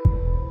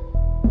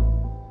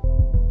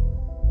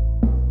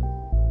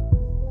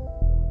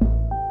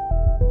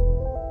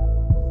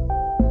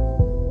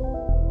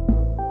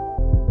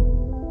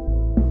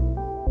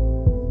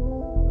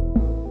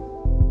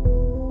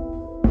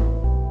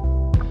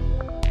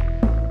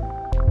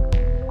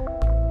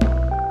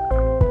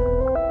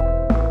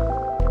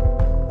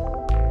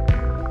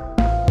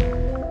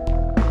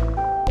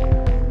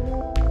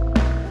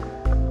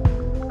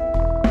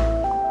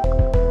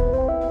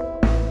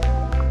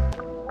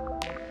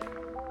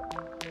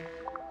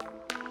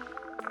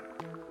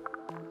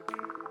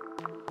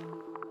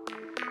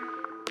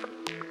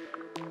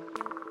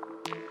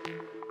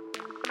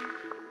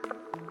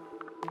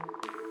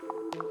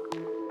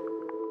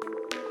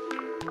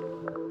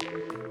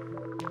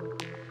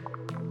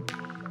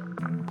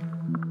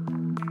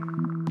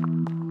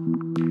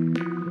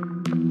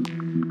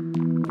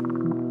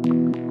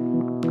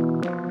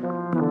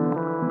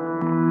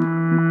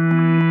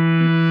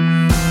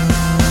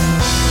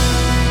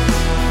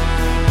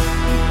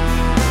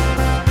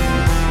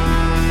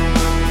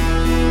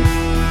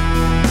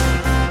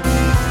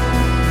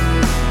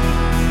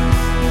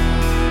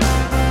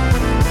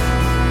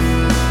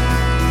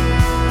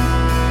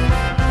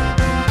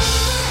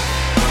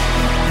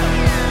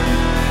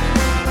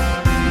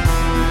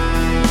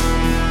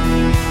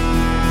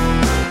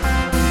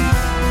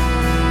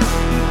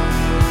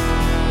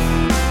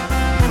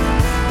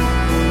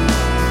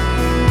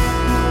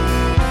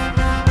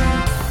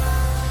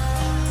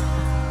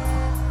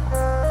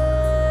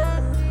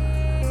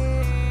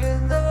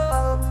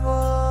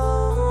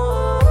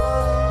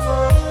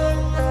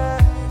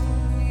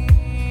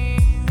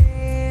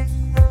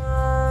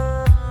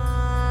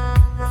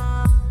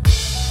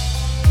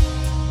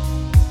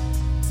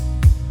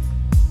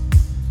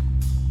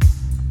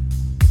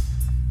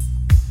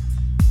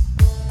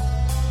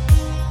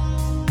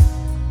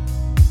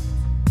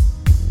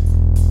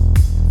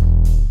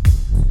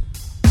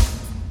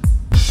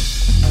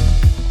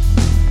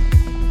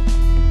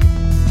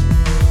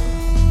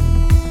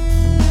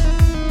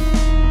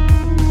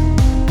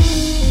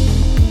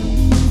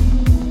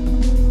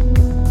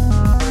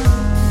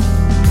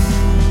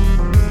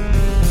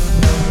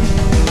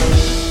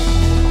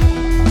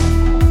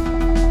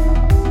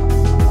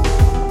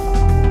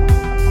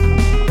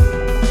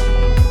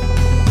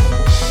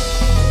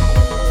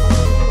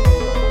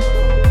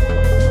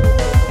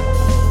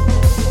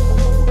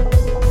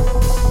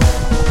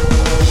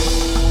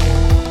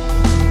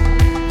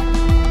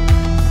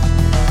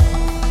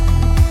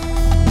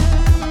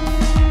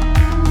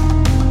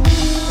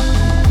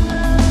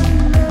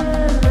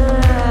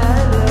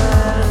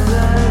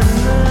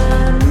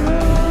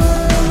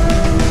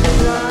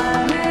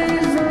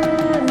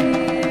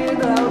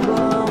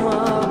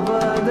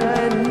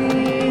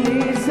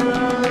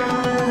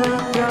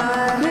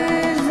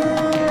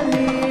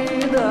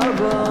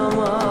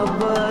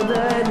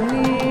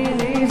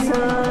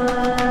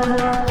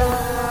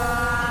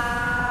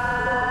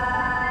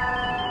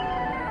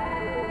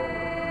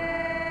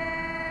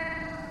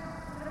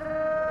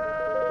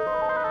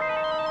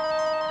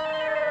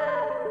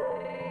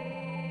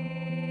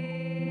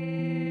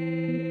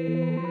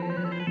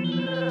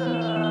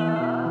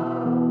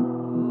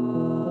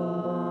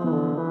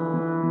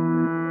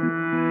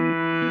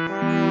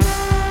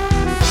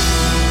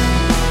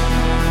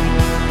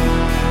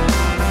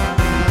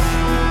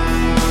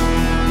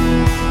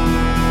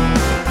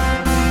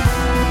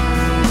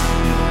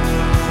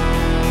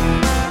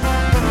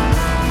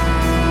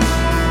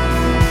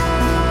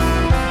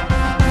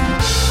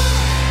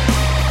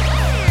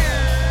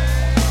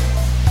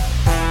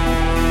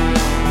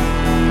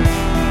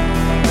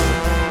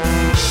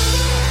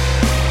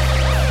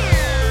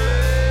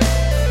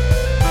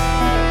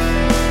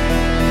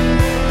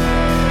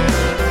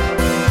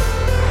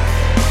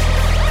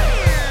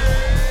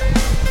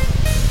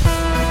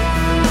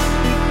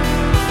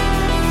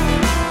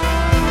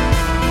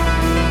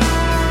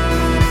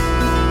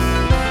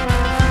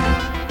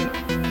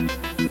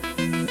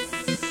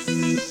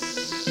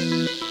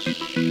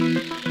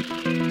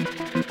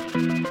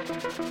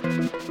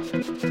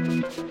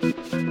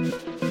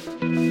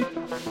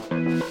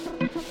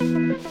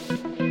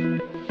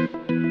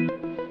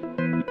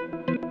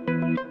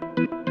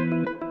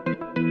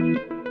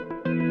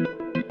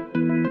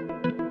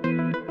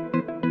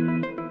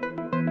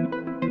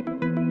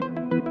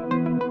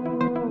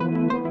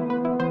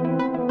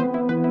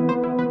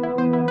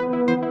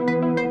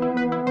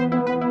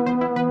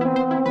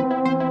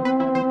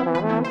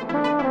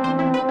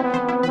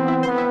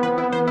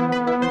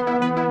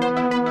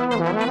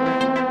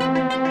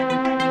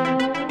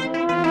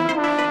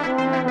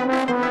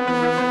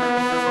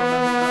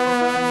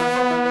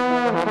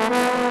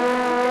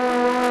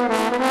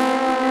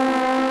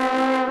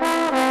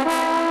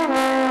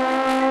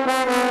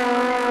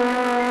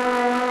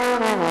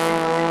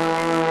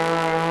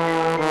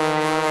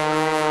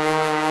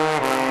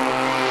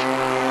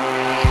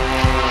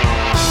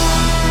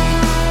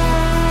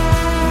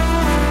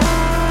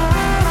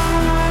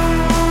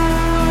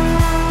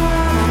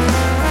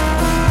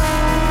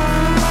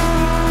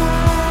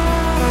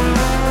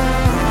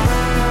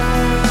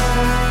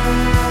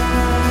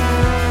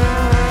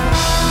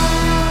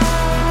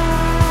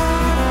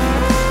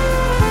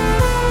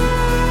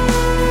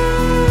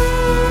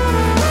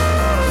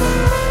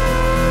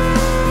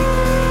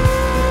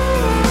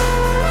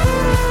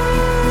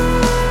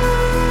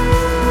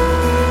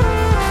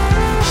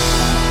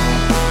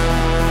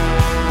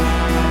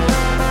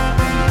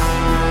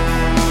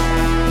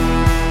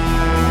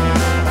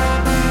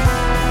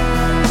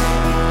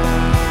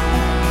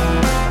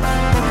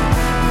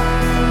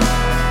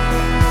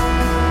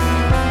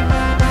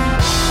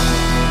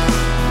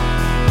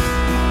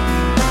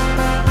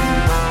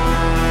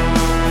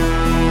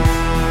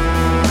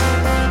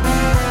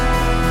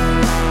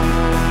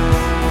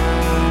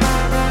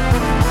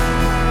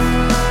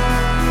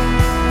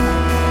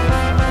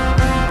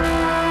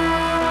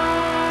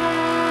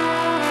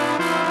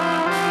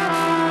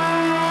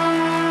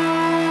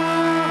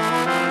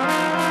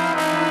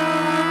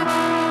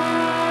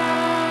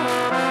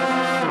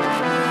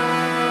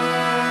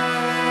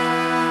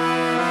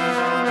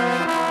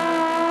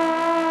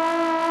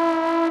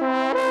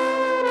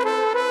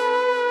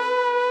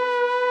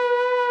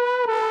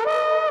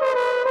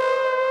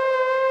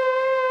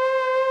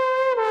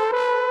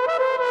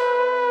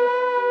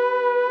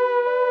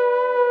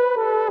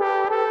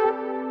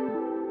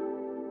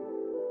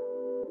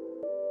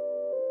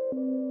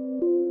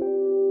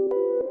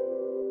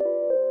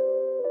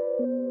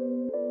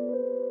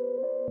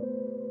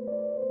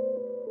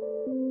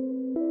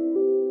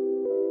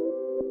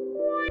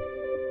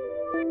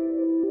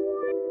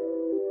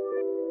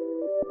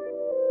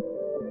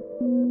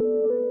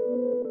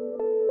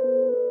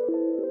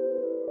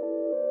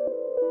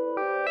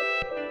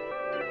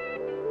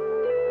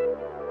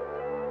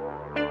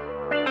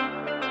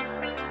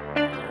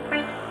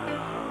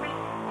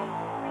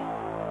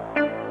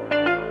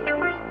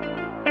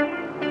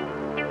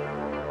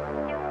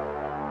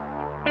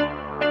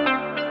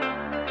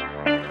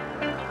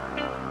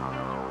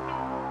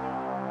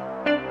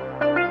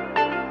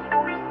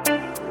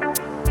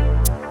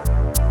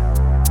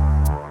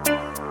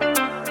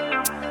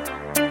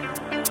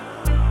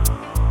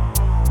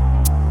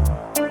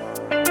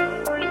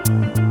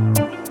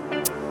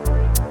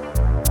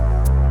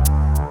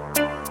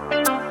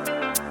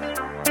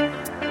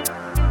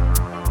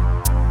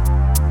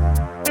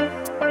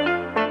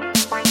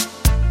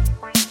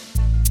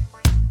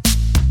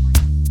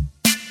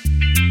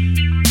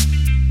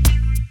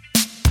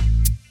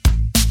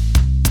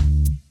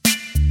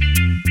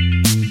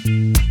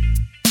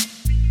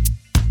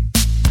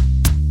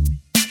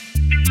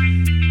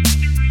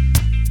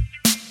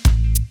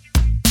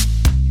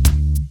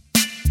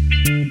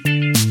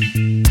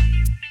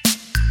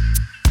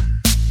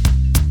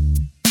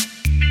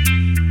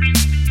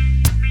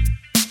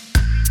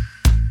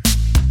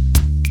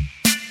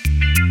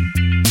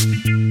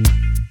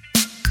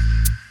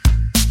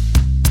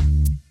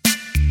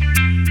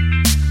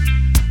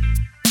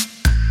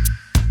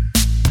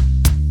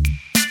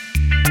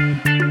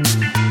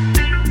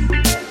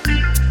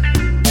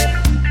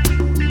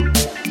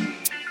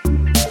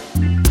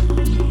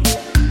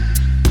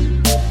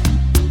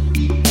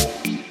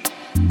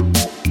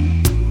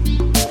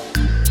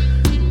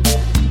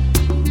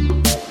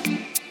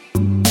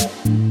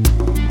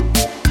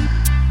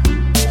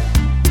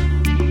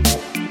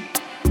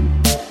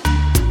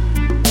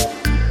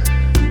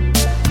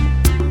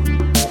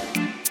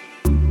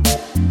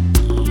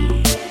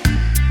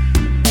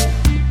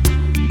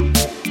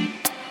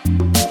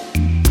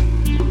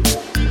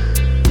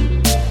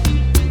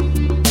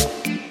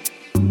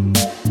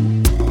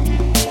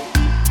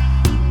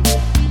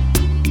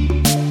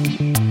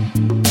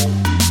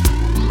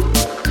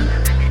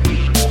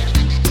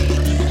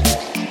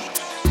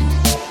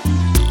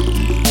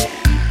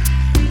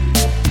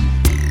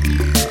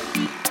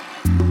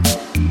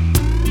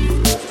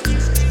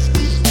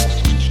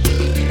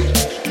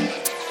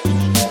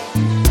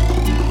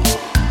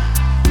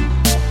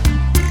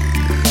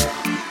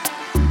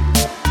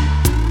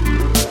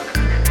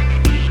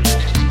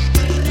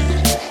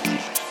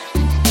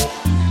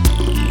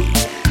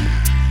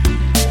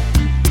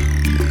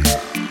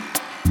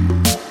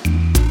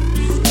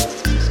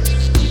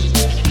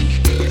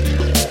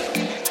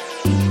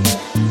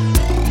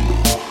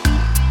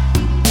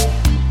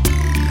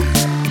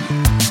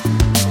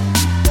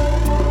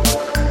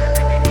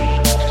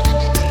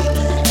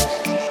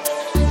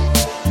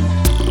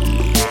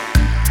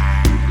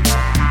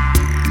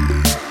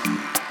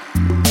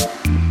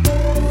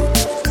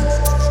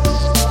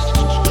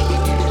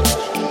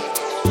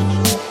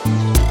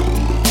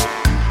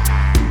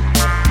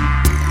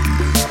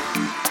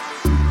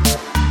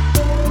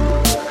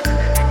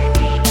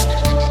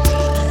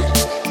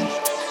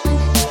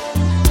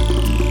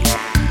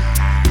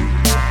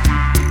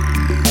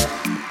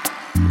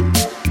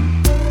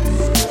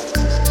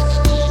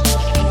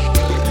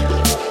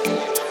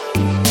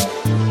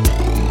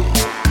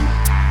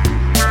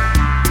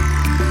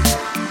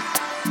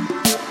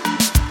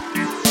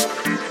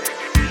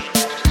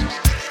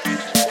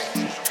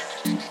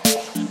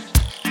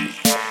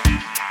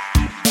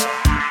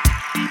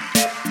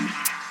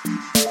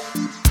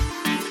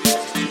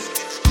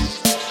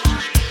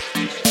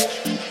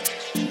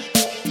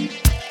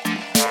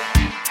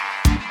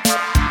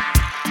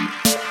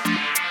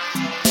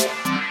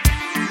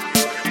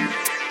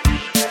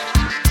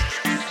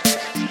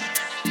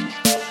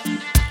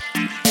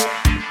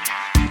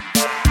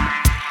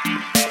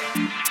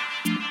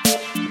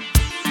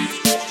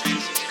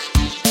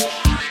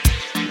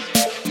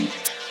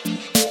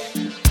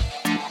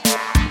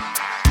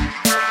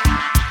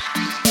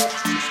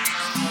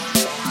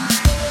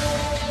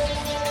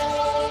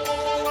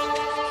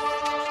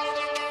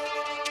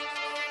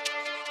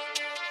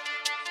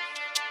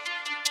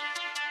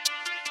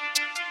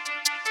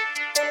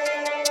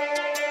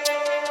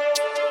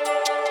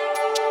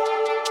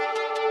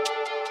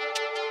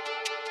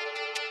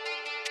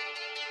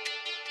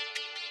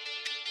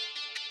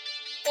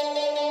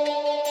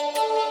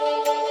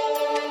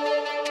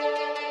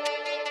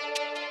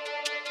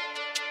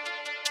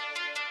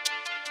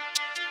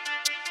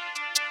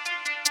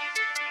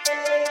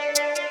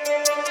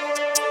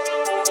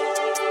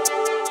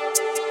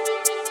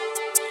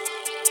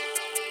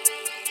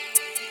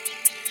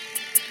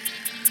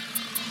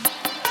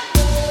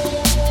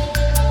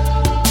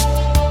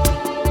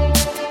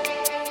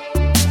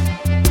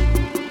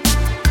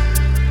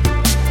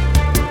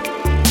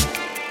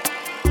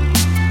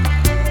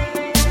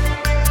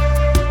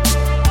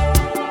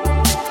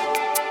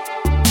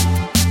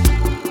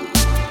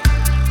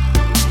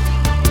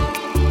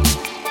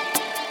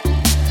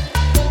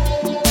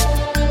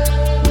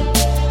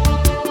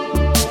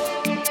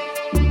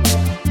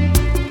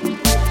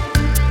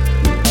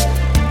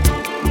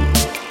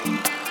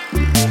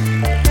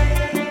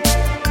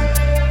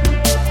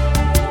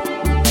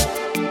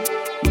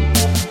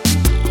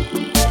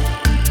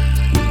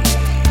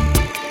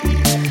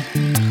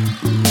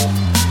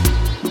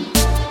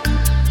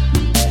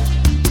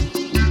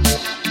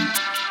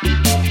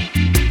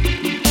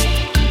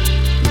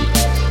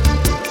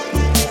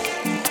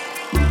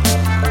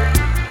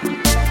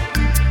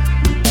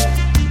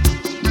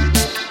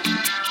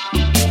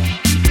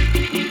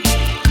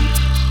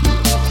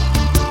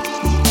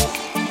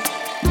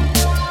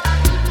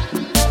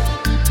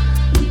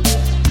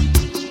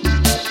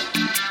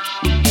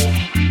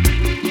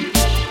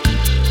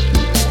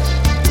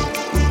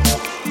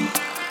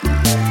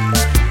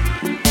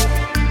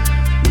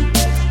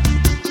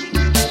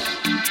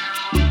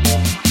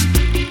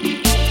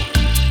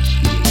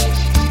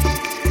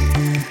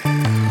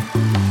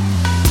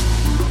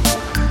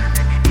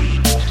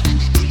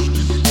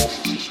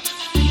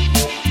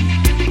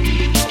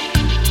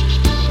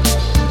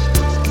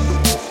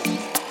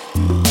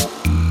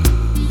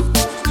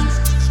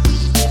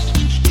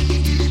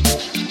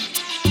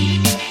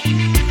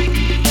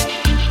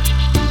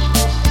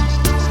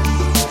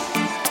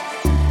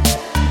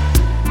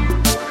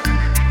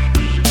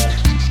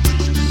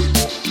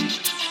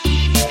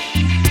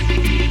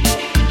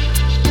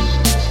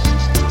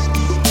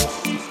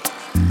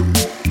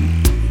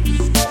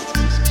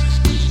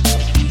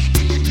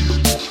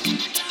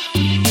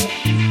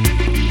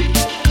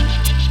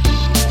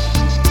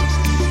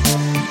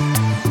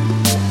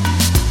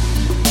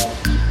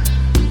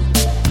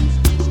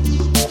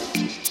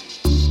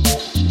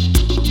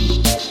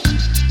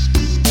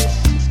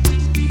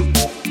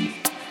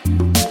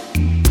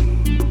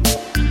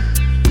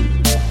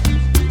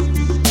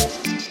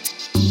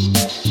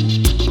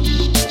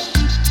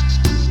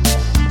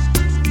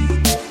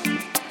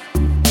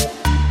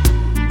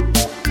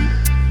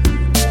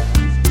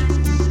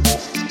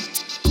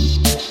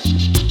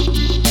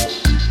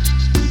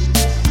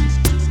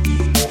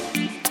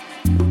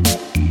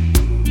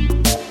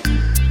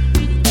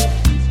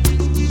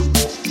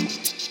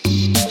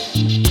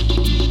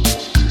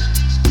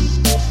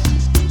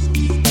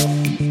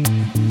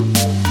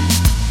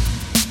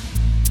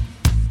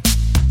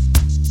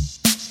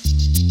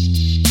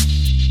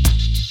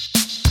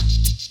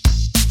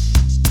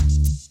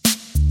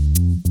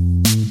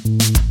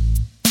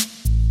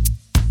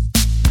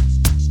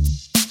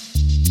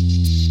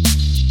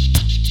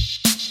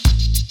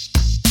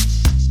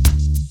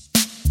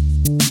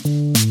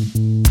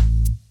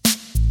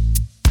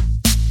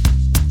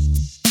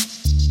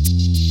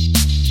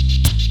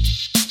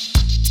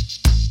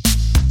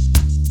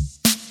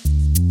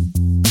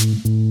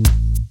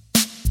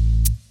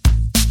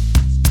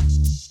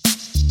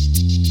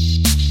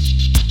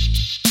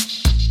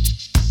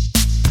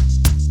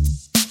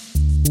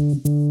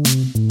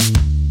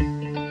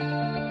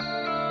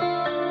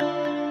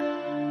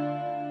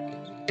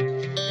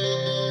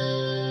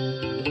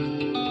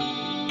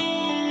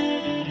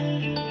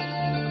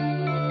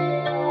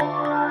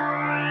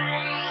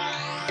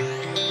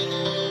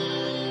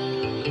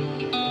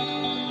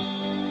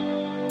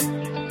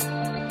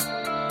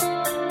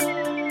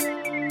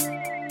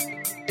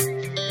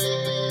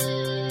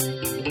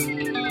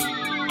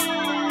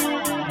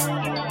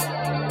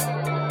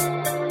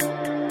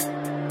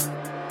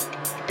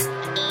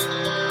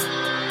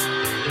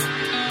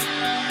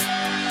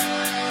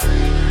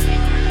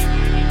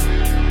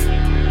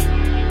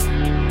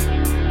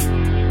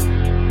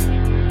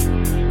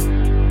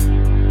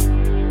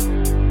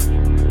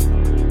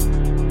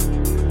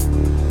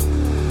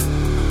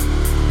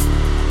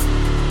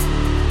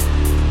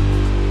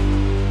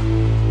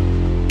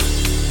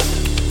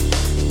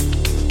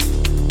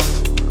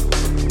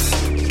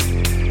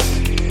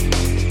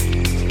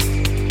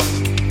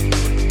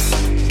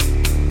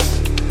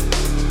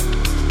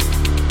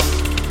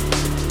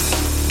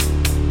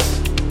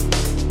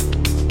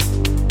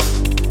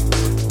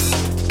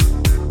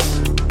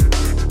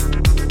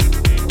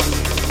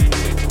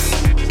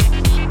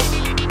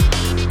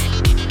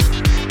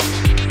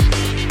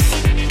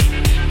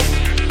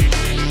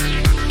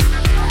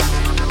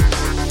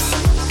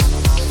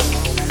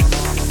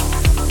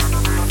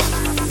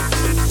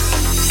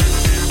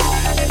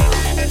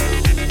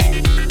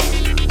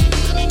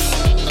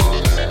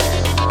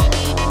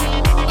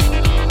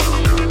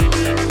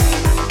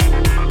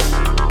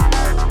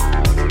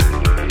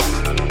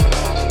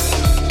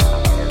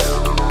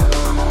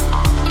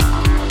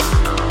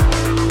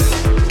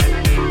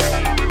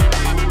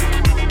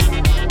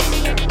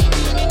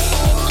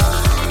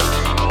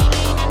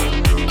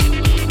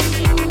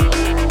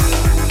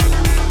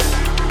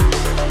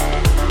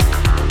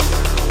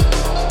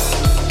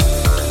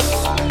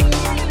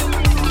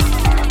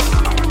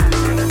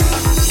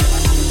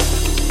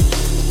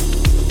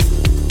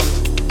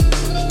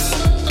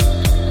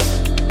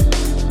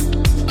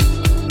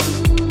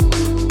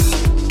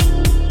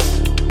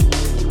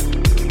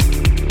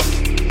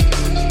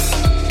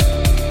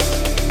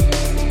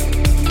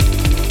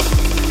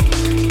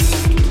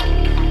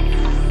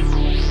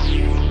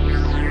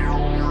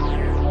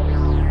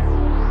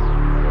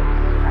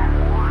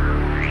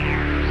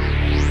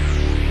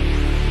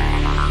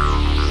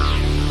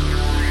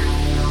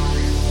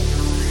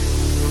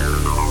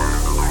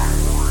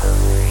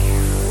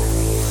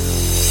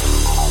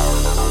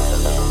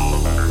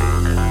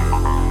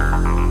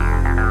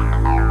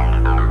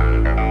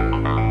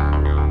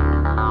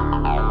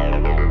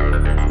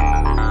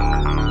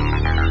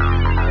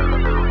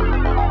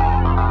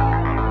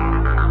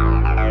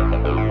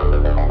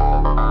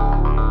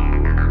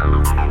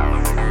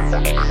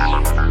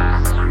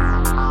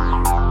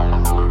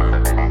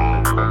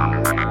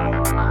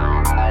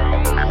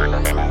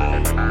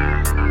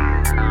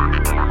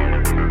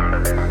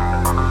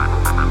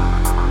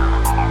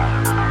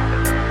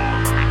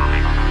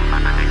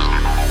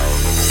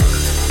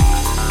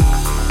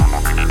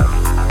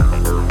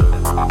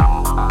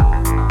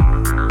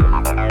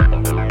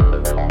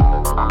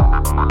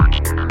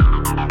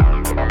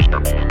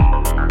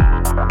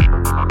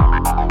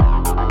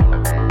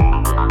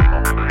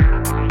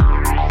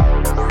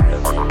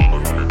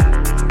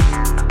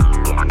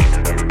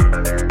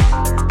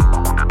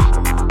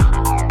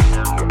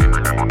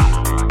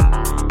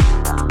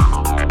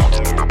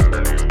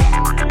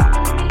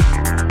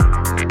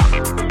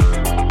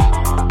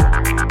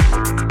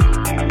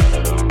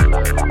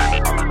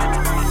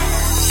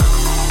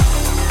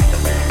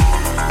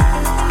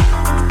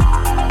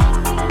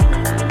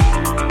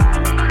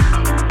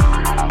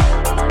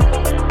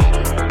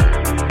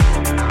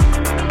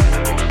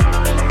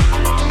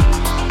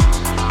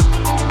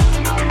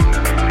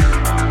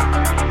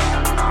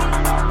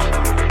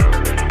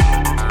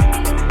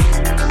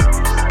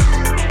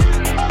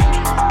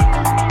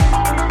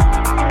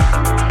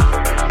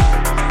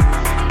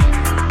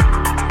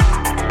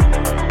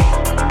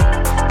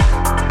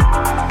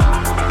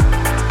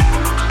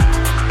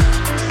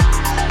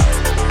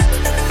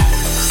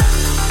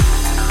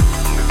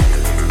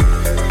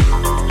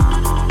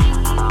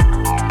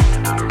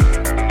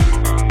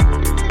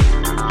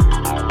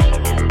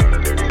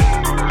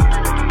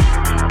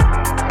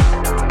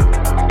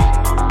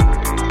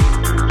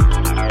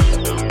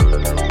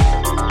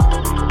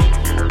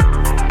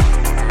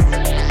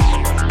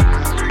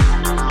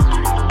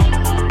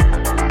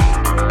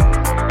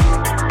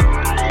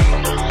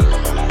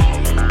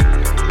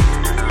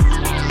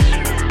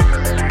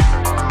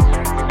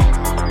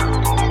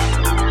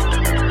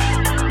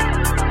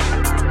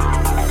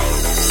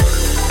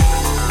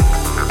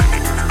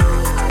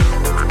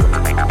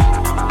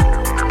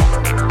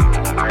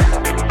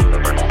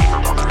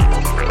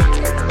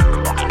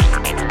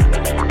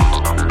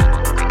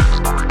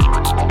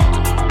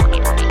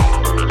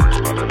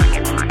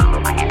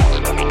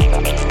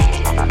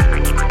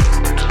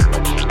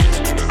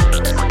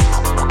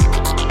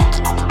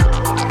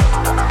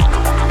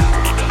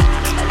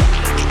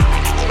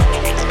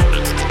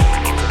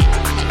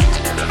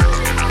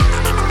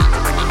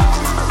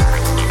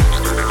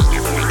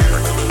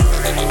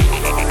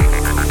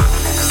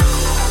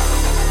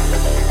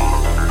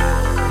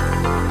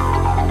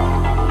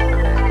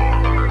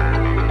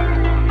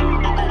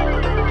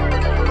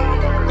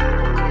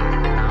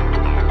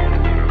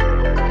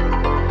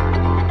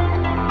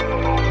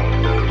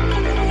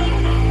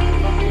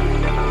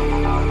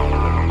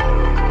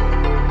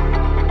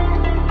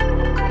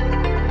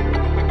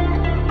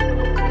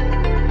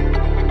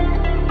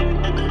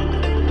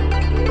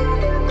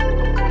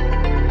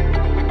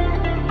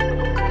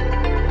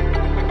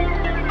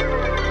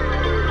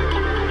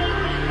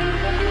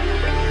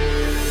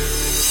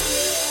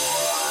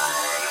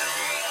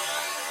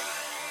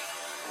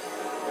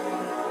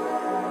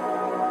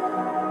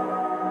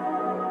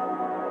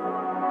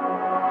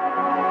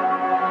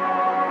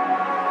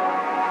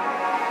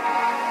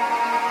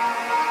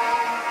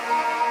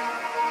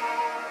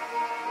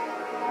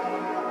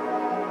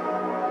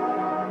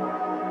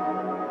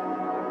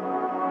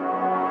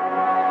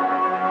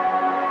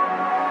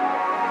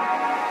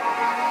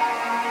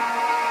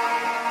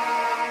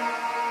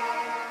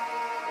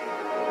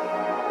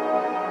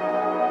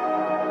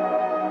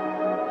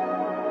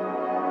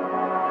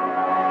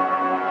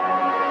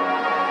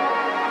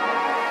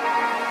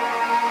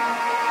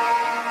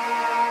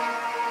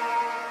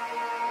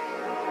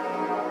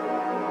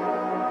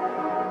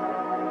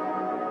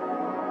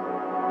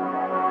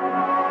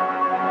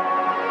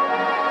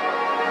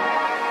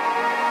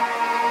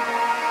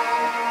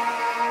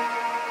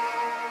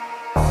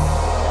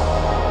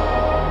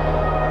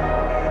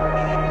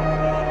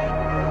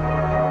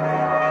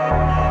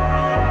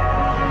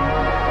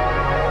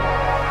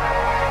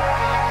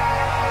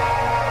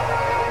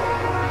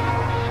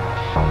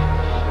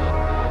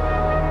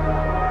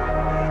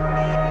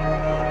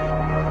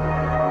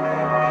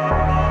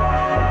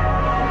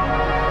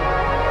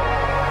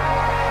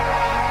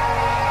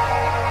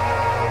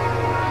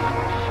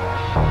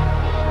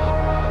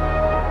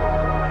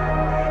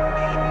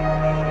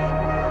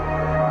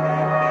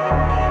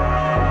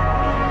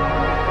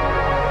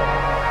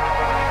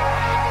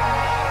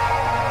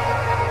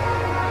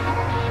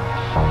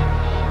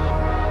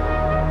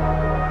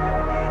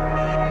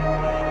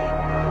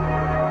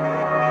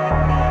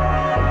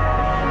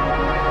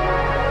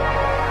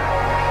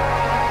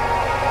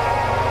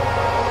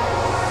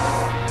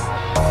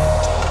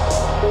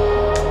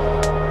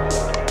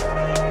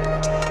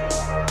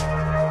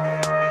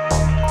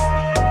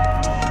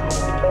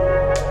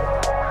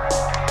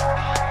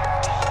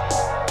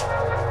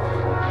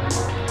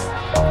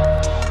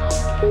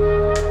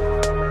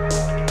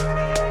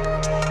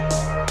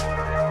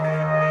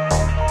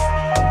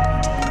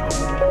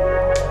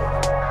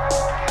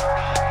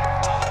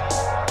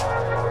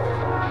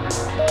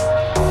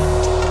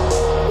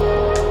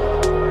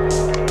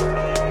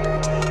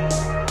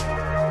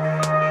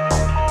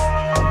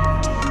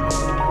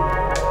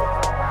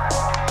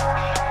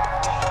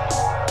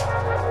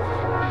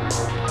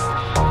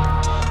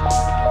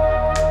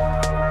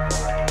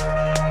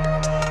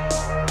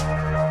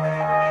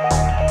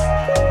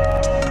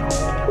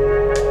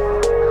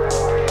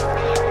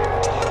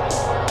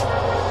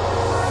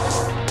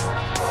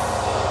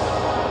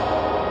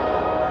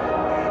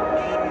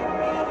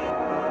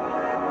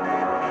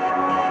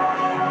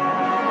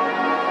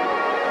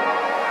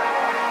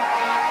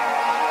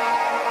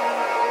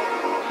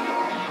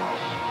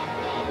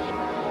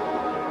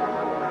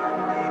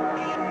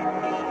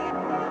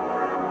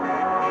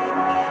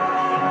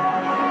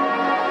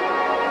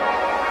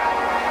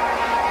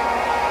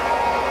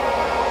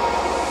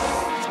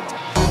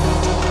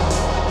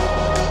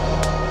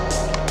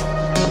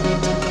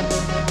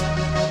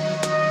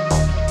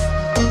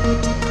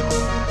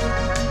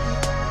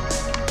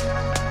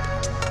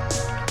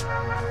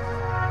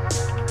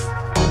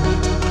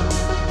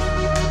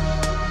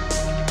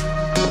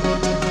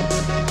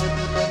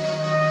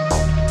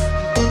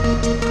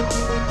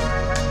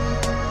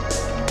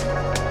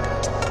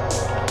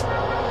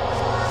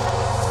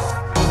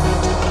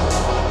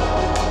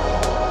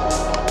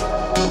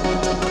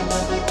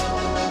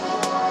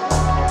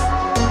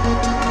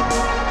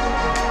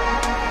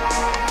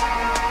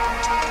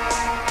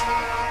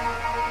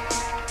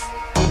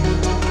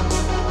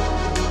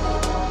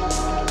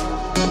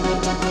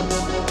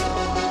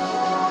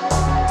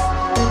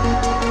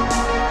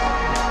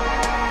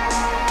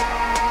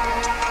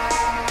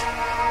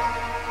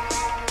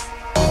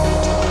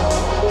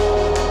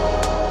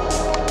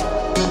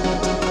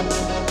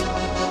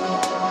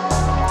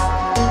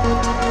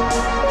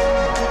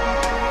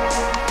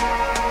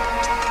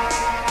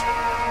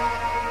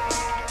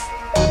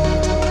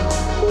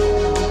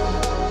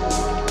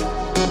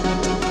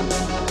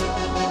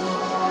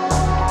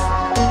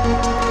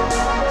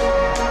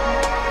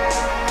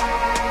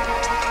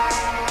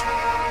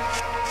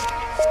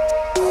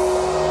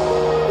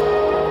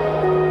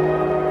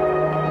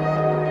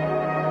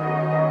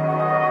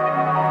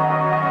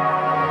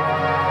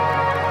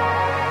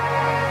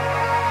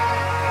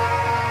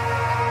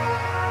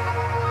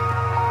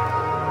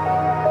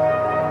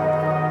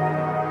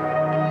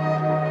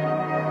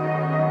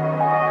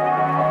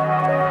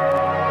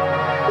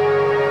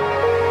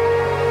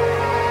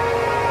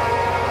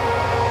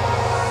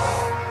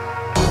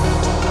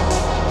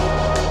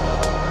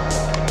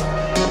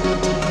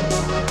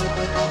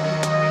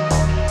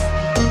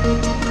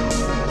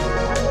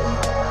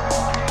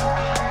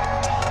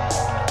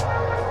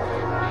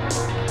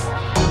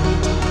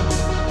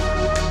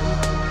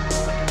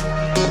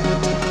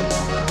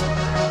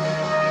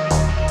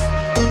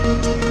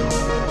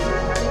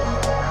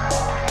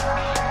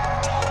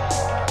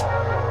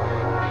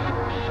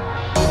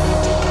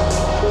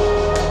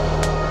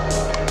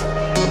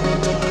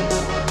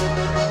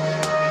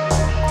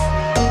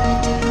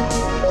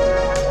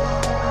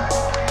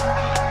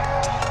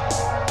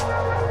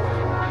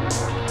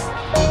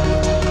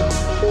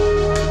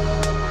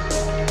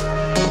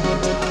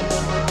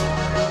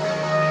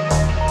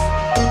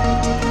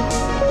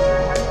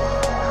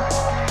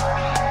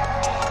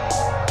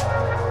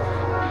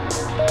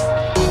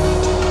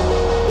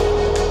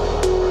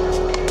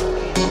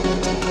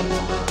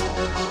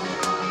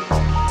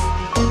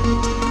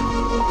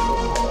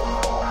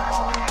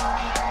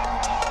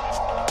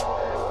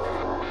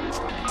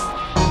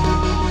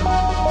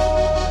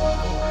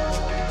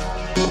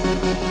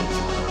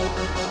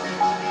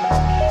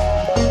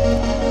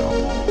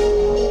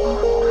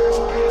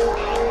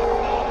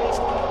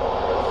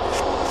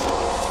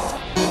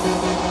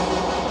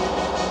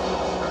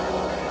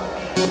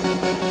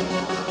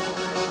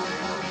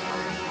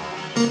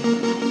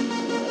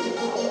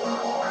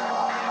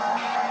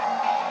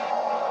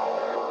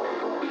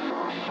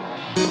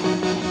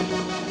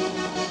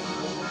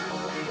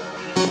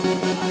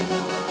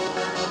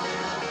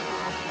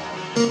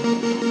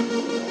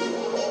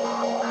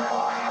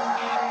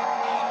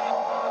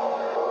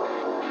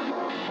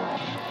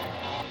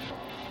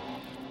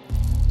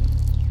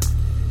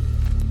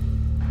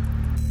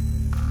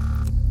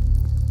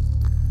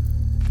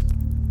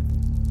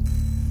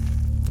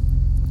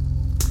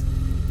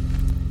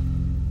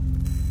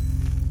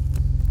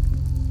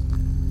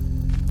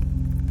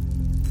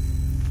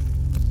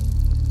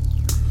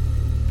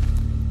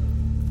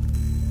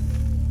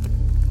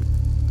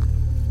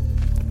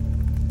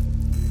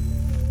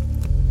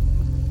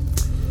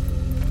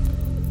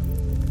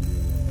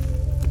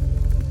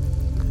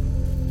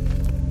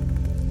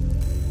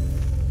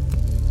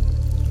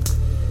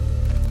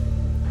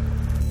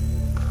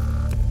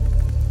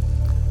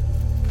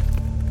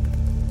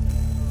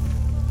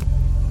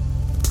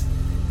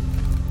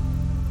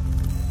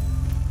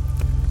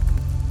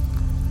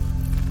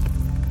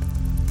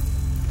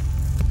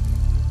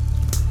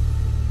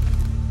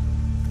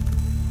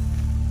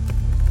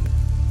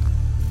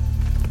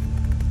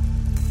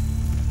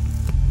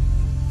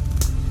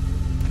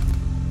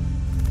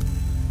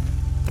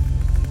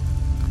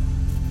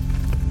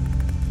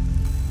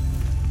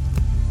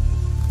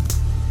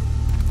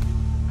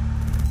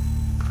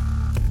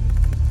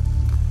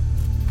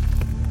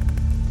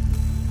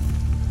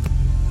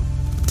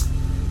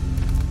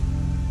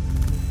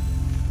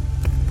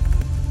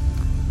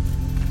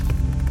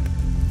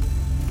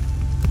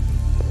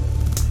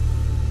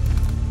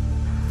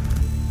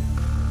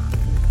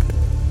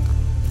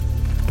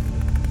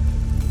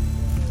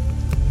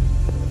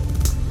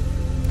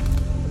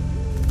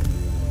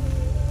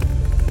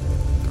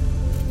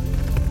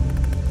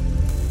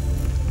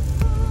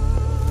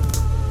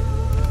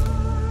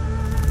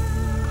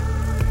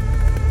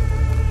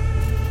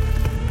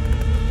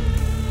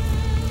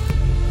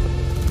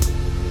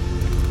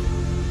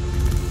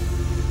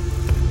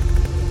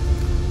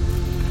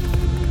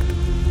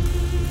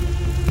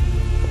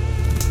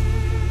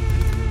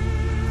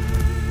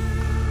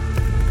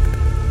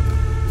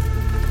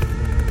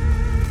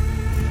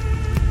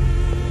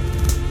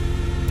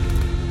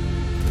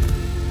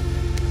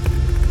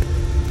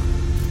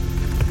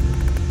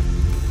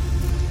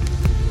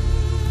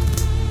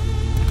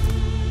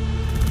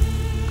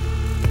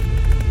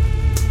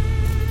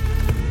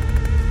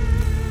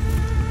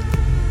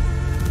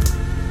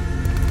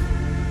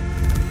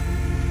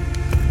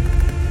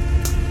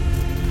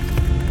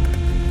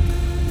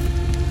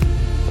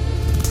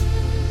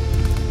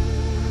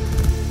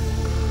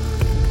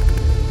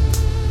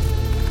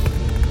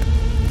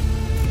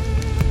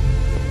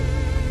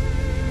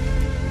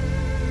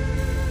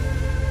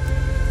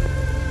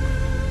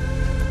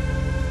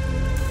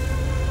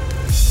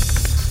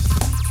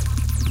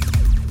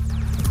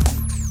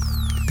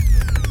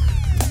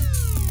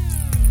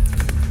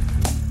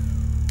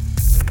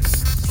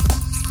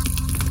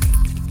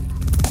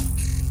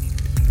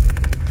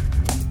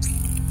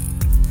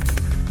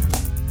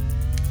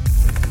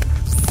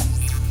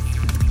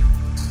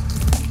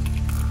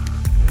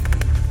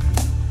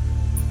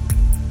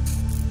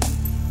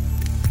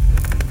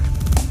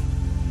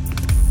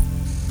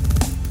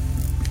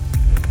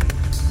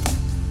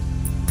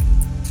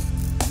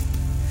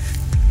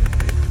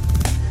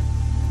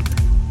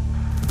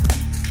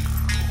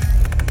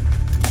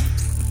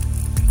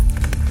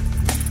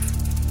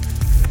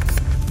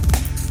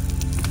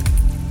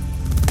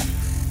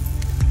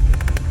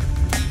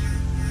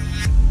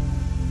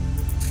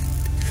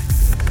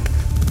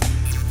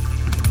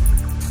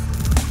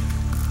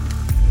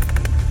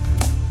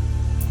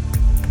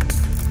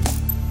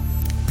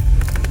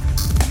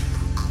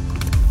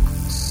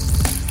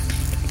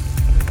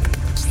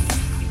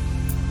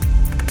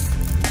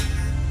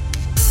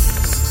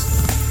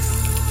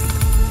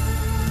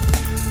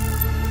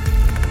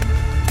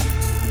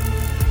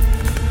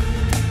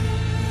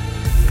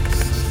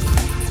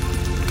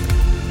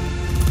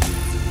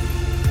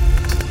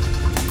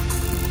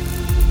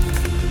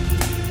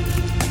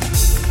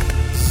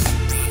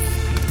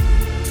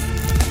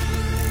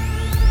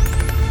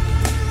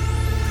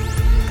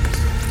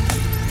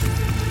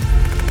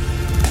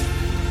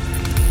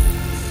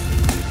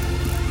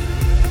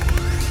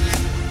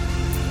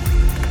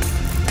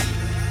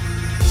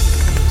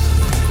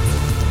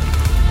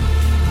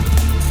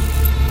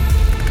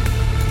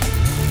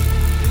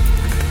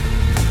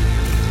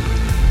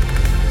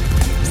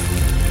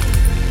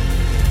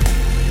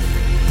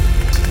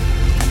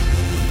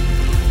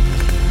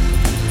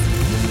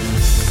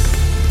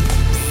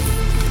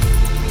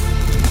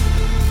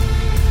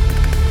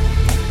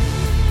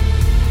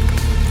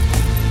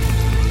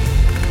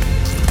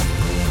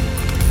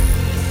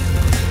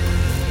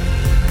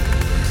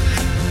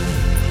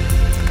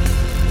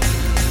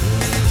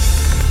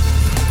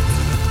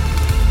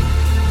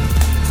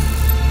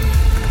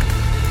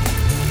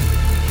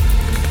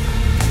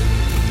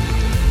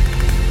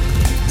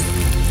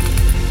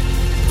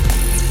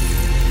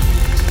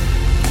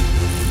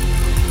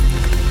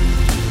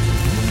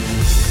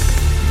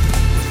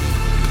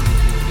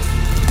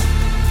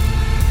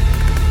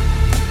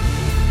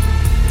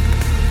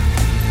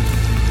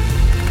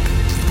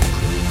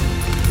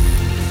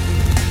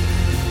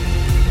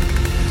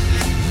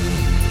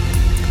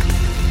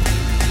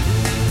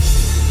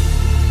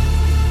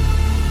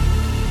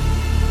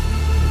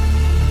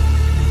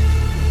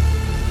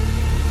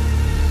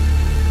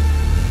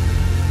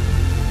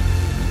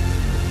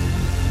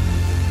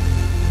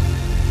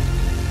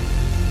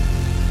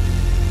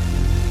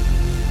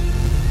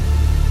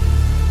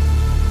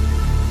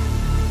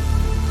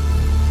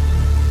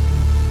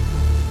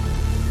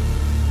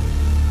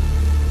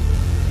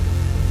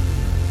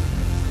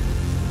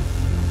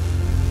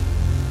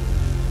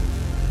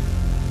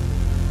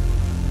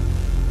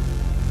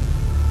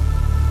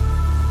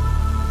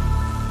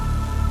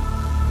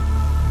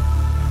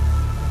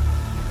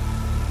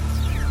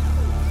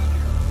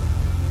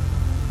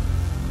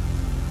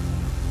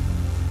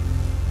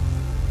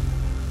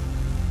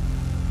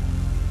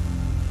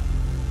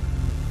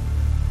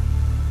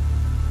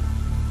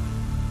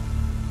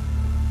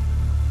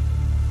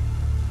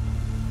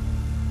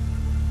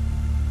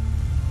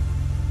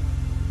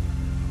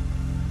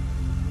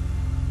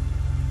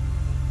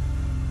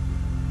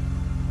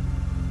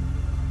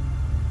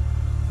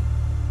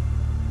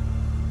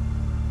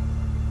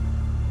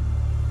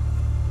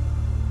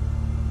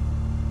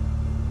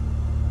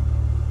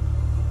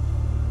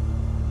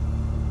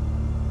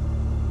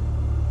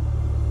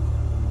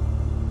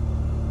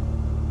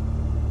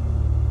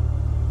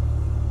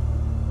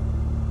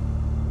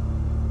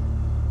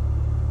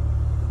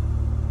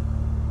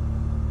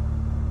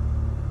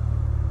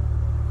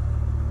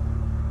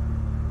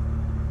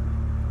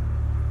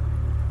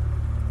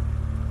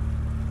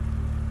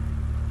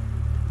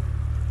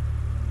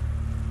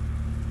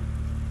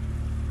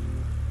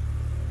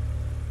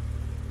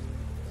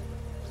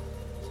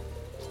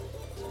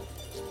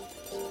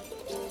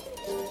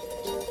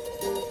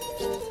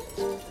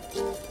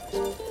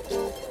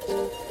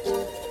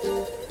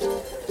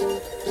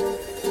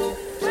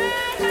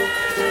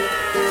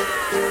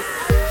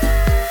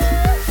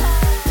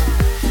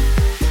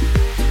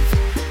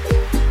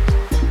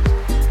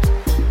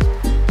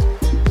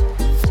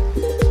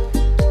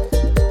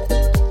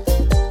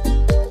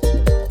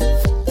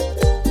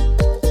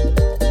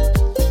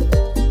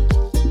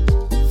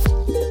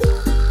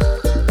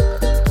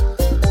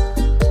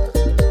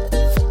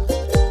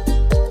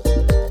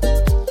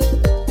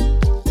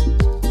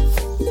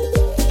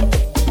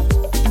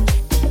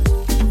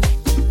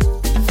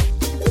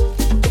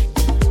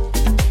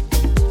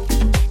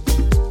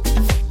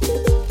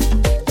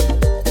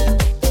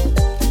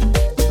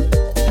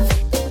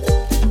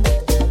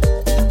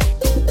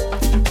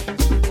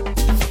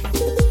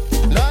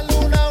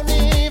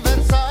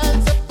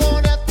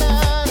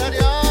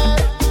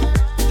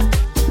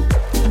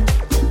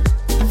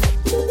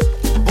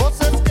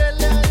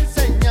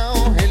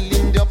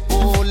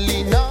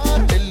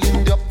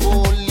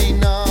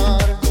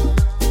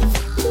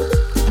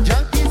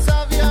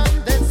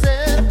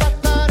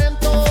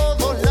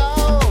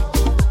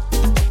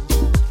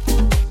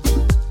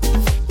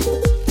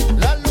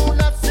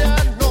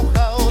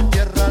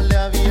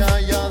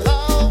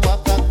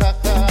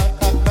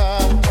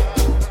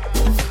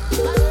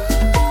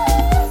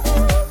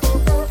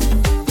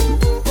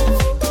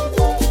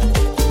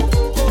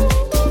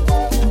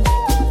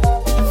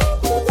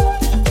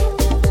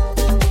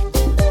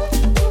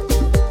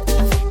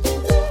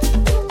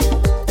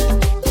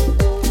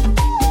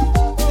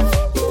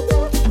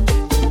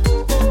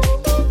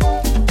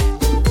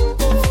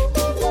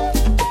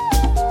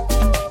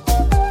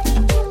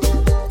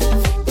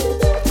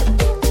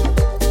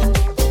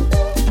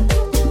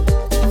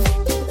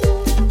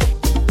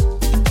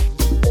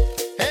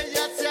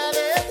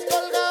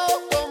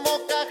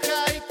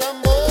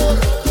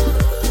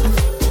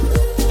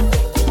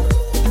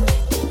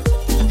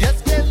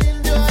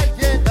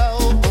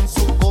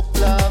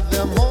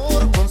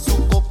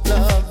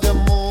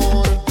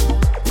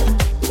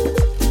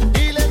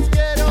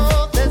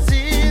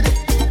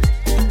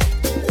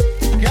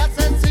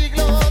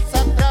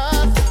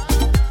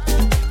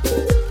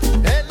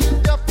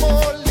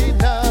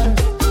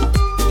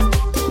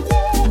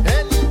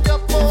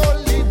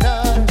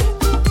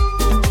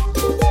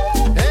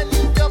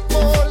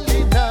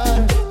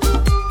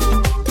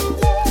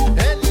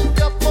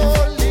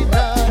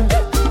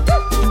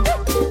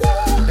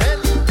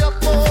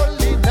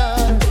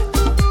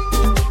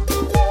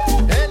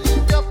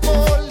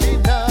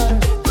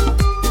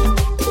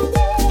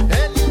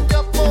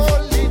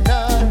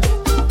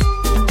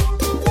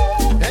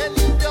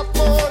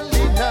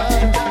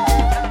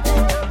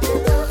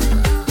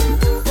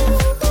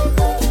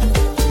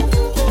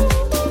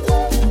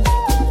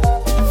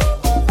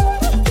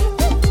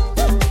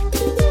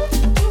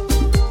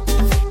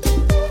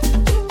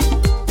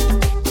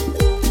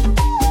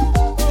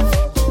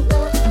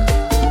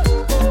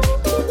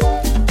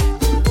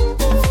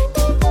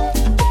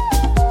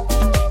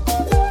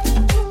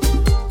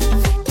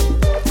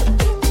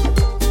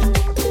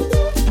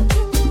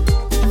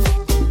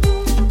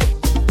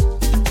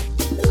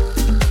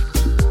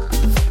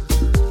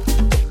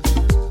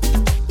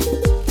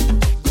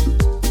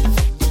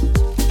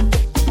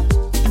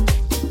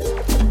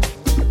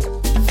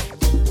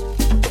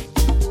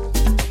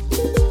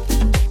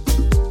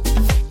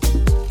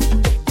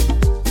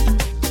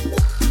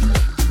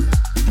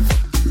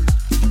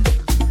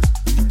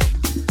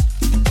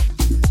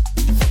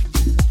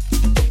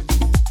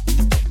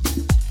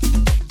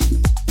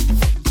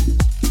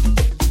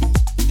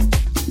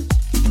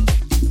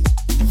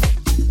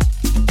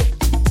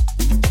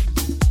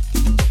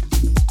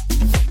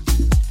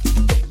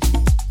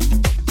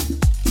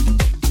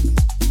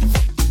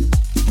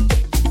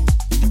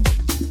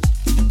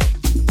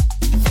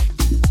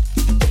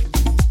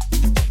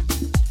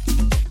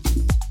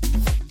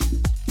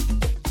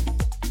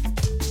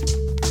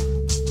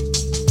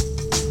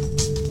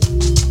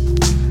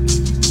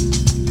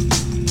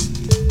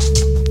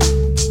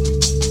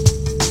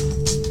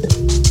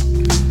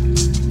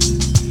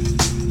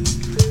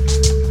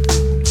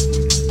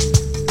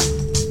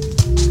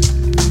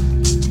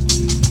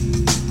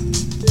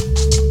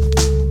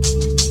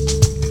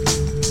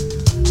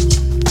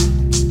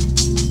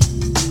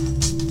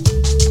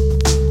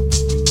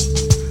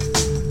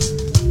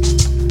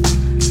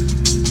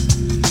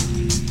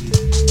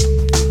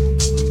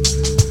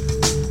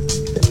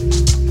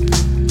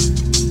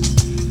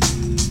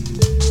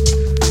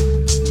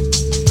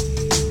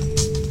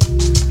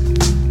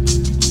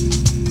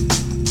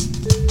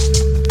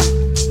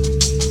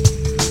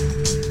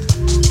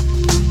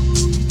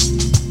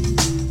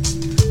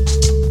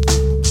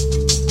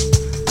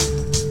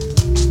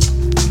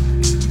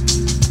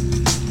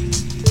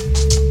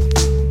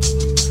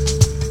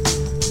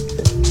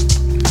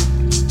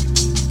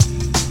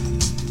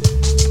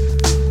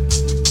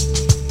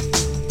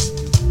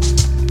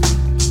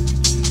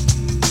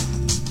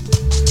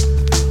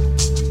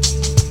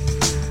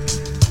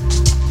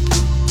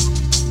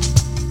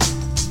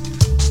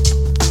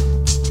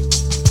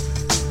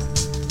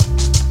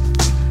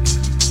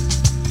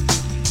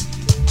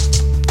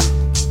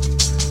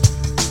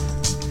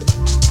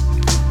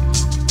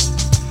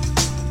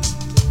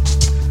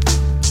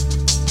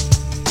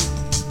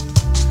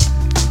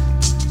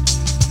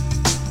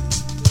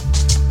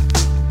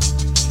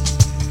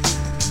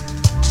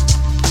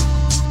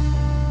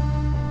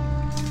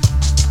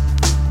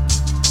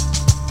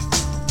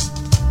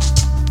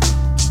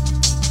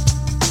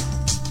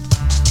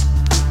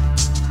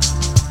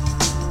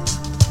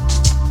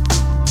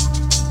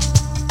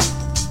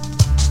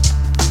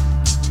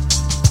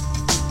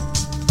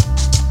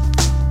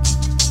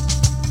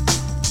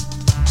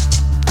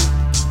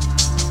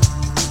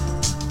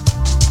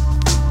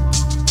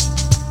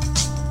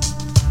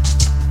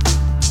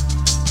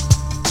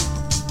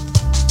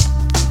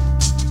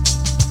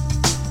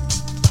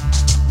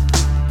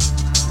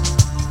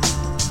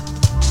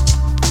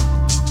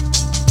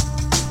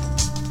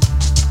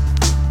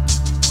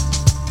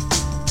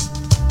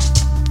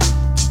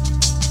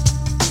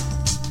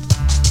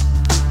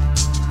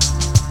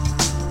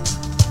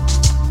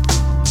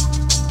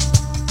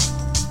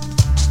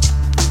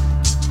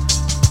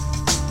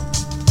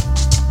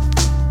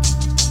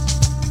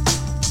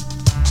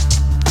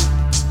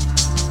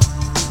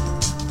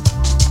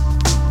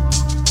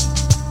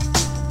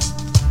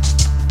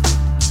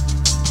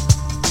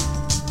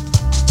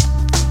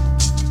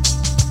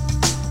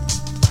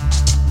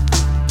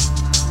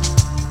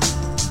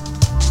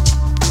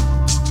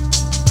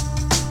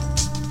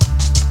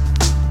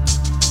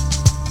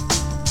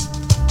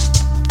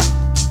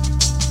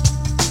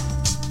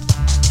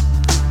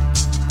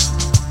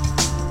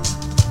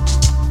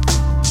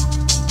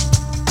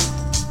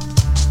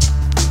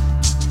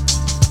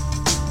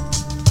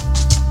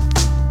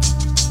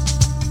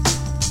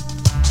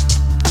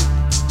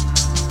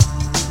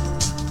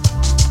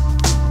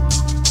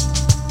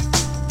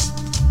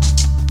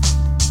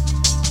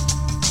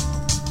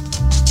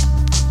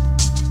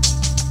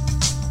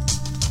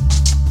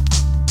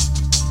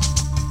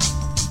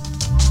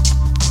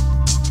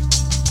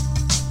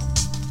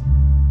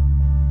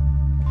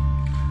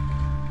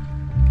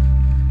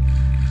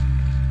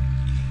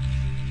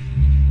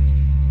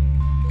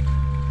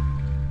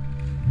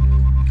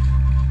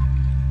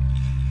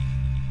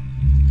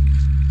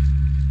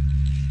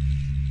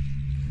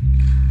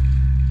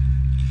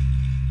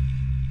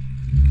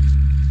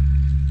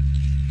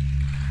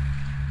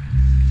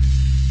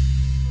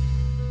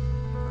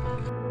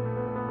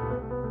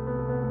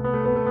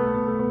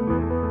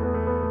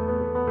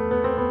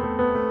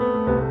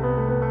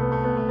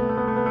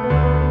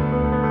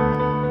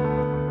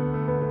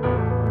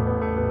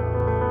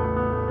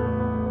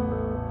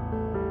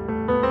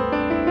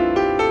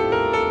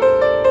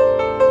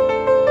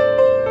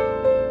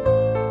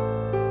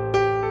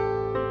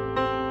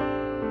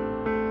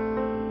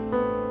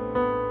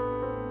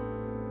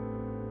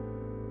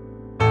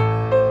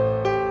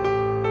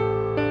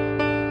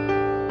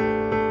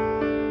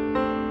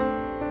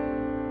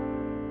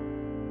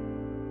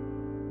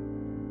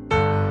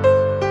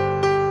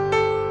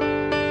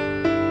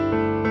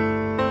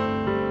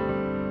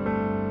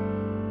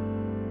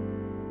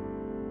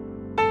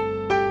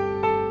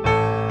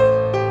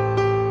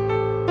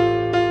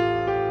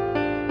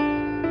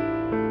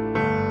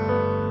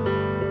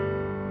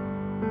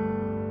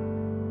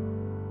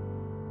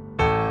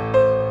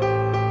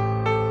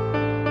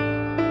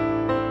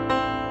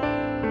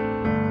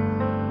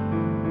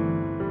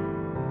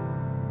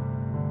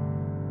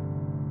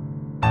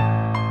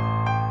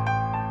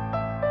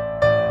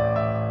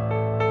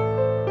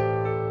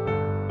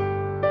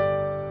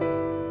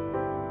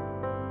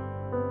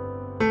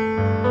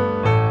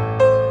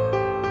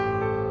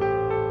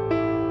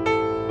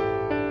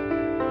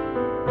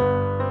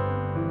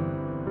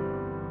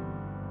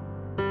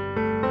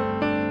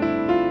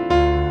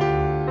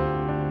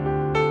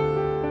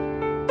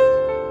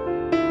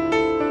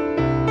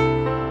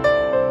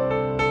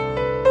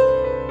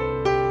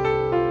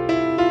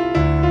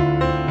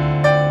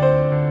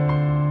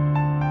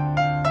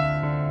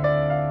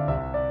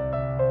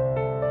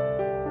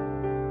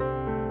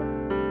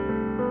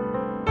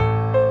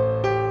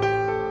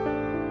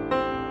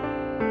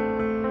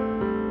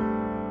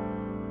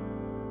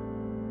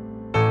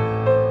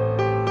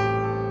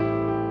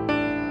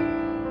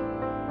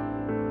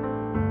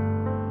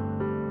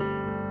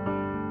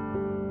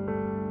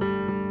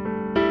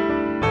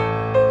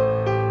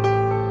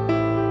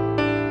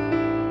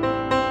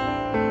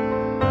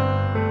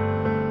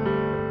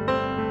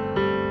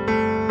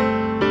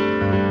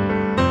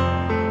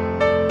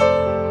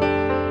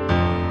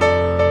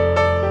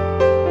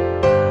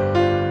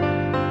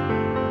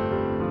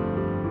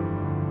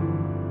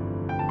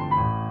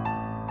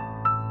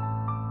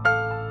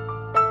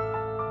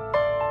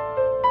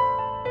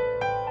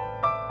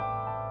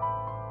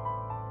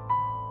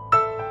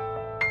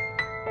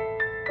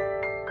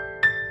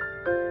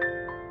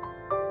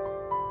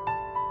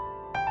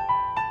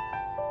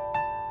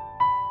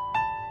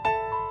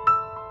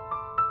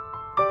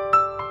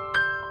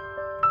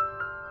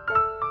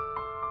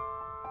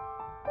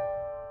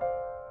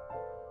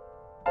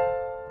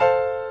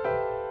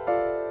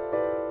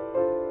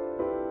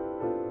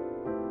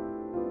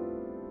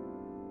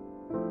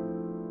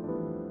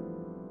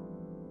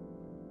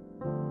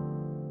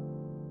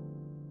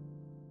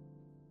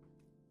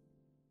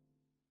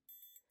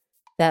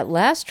 That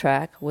last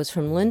track was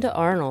from Lynda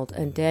Arnold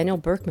and Daniel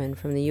Berkman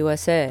from the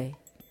USA.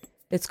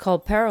 It's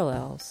called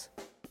Parallels.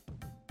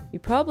 You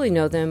probably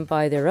know them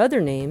by their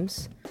other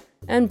names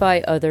and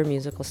by other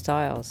musical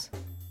styles.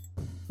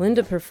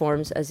 Lynda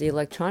performs as the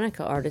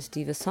electronica artist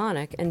Diva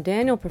Sonic, and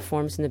Daniel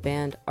performs in the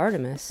band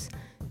Artemis,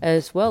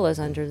 as well as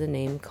under the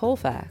name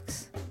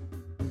Colfax.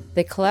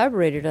 They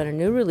collaborated on a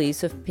new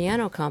release of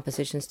piano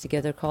compositions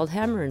together called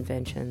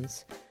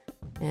Inventions,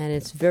 and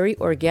it's very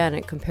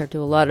organic compared to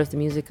a lot of the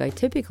music I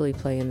typically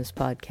play in this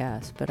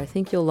podcast, but I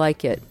think you'll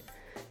like it.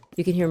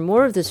 You can hear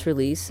more of this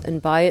release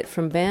and buy it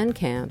from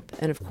Bandcamp,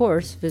 and of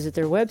course, visit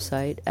their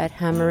website at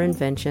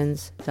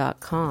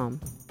hammerinventions.com.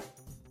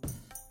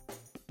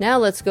 Now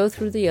let's go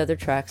through the other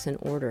tracks in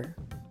order.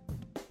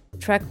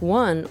 Track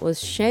 1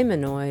 was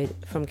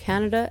ShaMANoid from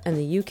Canada and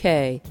the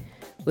UK,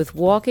 with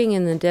Walking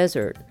in the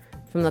Desert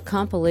from the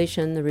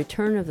compilation The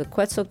Return of the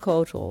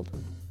Quetzalcoatl,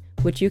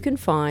 which you can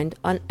find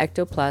on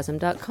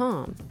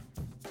ectoplasm.com.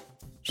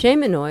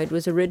 ShaMANoid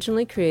was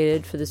originally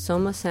created for the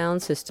Soma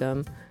sound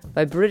system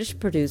by British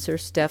producer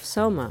Steph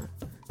Soma.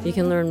 You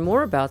can learn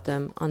more about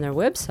them on their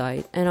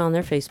website and on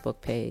their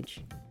Facebook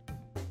page.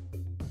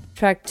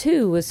 Track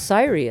 2 was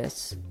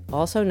Psyrius,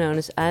 also known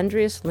as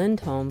Andreas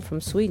Lindholm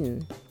from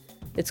Sweden.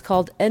 It's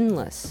called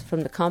Endless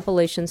from the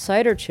compilation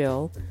Cider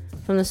Chill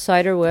from the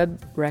Cider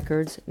Web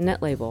Records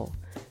net label.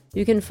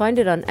 You can find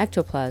it on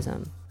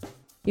Ectoplasm.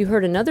 You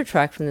heard another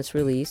track from this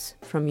release,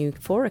 from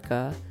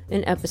Euphorica,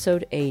 in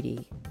episode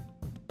 80.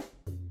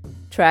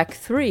 Track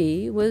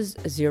 3 was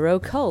Zero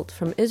Cult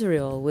from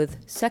Israel with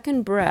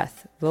Second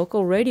Breath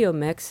vocal radio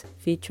mix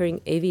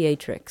featuring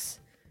Aviatrix.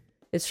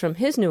 It's from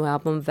his new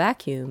album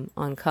Vacuum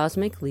on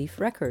Cosmic Leaf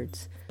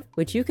Records,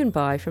 which you can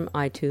buy from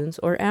iTunes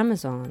or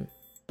Amazon.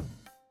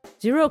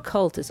 Zero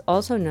Cult is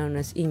also known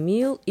as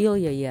Emil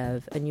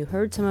Ilyayev, and you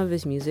heard some of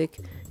his music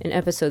in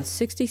episodes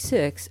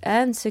 66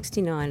 and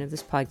 69 of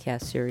this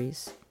podcast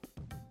series.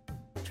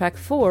 Track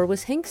 4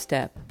 was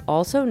Hinkstep,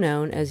 also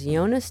known as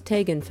Jonas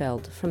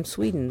Tegenfeld from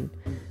Sweden,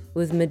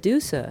 with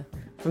Medusa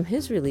from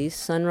his release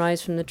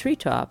Sunrise from the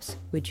Treetops,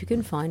 which you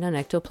can find on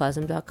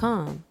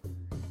ectoplasm.com.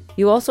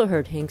 You also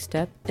heard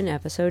Hinkstep in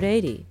episode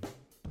 80.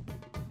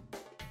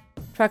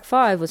 Track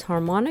 5 was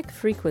Harmonic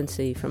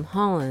Frequency from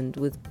Holland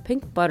with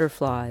Pink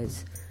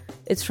Butterflies.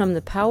 It's from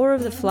the Power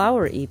of the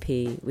Flower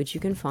EP, which you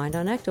can find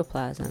on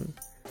Ectoplasm.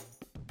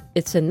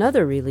 It's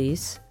another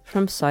release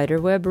from Cider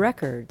Web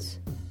Records.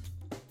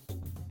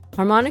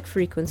 Harmonic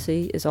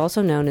Frequency is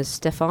also known as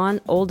Stefan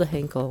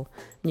Oldehinkel,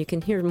 and you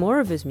can hear more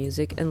of his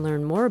music and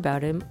learn more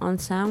about him on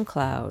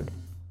SoundCloud.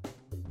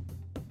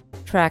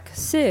 Track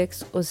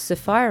 6 was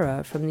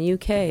Sephira from the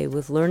UK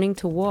with Learning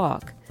to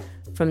Walk,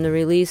 from the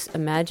release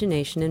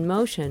Imagination in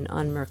Motion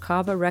on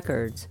Merkaba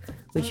Records,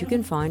 which you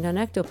can find on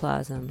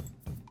Ectoplasm.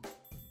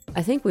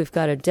 I think we've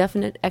got a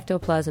definite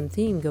Ectoplasm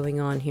theme going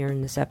on here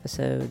in this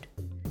episode.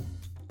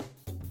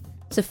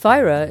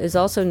 Sephira is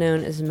also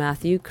known as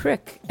Matthew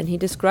Crick, and he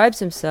describes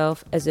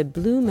himself as a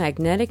blue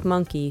magnetic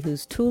monkey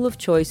whose tool of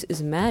choice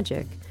is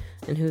magic,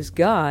 and whose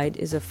guide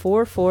is a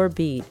 4/4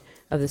 beat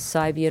of the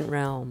Sibient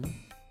realm.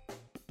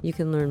 You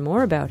can learn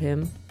more about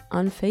him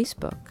on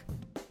Facebook.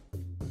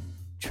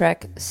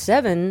 Track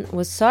 7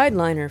 was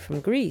Sideliner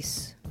from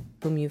Greece,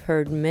 whom you've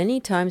heard many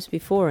times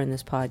before in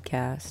this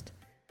podcast.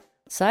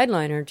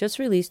 Sideliner just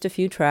released a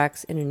few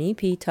tracks in an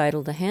EP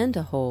titled A Hand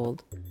to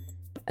Hold,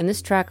 and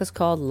this track is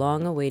called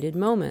Long Awaited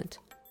Moment.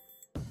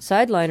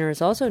 Sideliner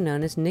is also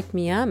known as Nick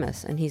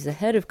Miamis, and he's the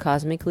head of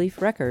Cosmic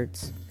Leaf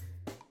Records.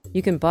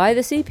 You can buy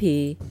this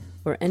EP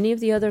or any of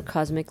the other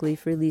Cosmic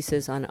Leaf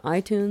releases on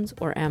iTunes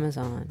or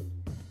Amazon.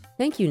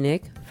 Thank you,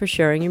 Nick, for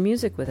sharing your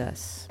music with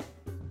us.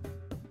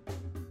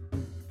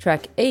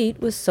 Track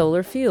 8 was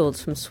Solar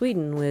Fields from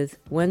Sweden with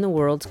When the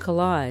Worlds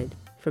Collide,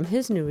 from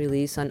his new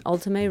release on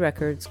Ultimate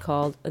Records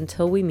called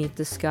Until We Meet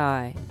the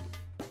Sky.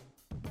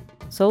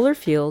 Solar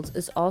Fields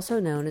is also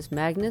known as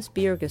Magnus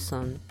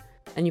Bjergesson,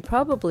 and you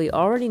probably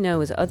already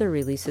know his other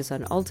releases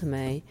on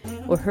Ultimate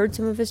or heard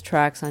some of his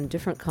tracks on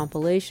different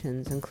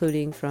compilations,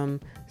 including from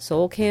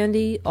Soul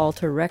Candy,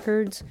 Alter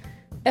Records,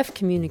 F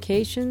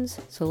Communications,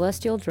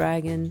 Celestial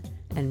Dragon,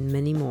 and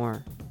many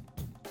more.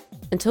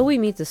 Until We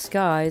Meet the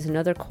Sky is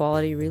another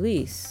quality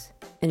release,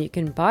 and you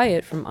can buy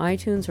it from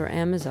iTunes or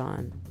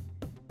Amazon.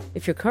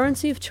 If your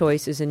currency of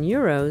choice is in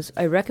euros,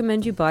 I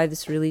recommend you buy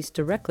this release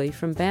directly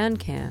from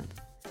Bandcamp.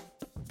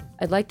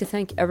 I'd like to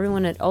thank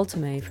everyone at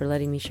Ultimate for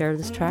letting me share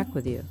this track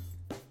with you.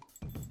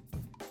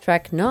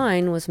 Track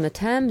 9 was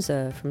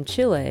Matanza from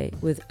Chile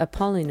with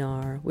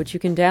Apolinar, which you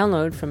can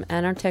download from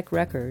Anartech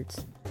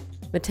Records.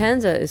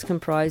 Matanza is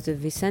comprised of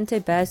Vicente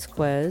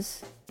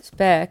Vasquez,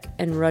 Speck,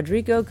 and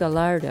Rodrigo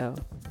Gallardo.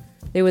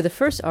 They were the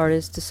first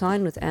artists to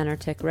sign with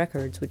Anartech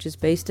Records, which is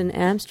based in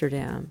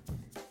Amsterdam.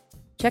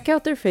 Check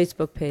out their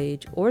Facebook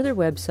page or their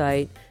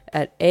website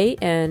at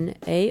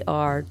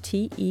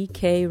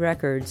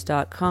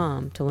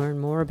anartekrecords.com to learn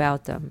more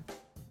about them.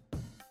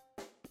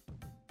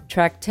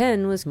 Track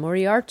 10 was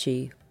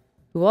Morriarchi,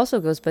 who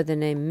also goes by the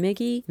name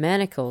Miggy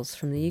Manacles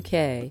from the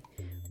UK,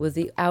 with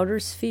The Outer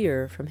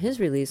Sphere from his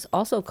release,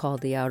 also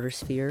called The Outer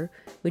Sphere,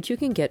 which you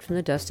can get from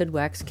the Dusted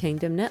Wax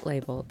Kingdom net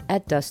label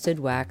at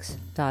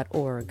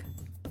dustedwax.org.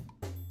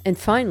 And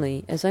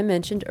finally, as I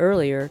mentioned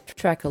earlier,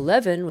 track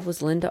 11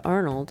 was Lynda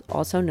Arnold,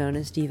 also known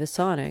as Diva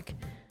Sonic,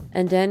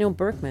 and Daniel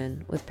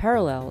Berkman with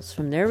Parallels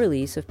from their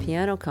release of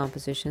piano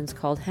compositions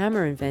called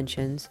Hammer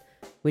Inventions,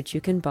 which you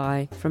can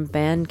buy from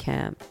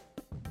Bandcamp.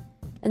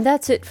 And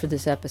that's it for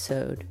this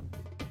episode.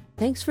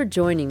 Thanks for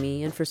joining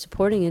me and for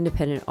supporting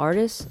independent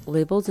artists,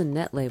 labels, and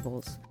net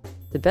labels.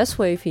 The best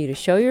way for you to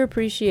show your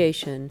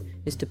appreciation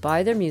is to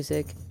buy their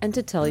music and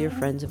to tell your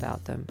friends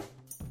about them.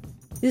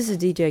 This is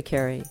DJ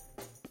Carey.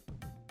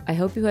 I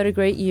hope you had a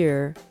great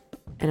year,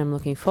 and I'm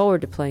looking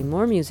forward to playing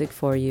more music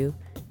for you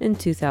in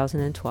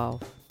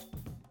 2012.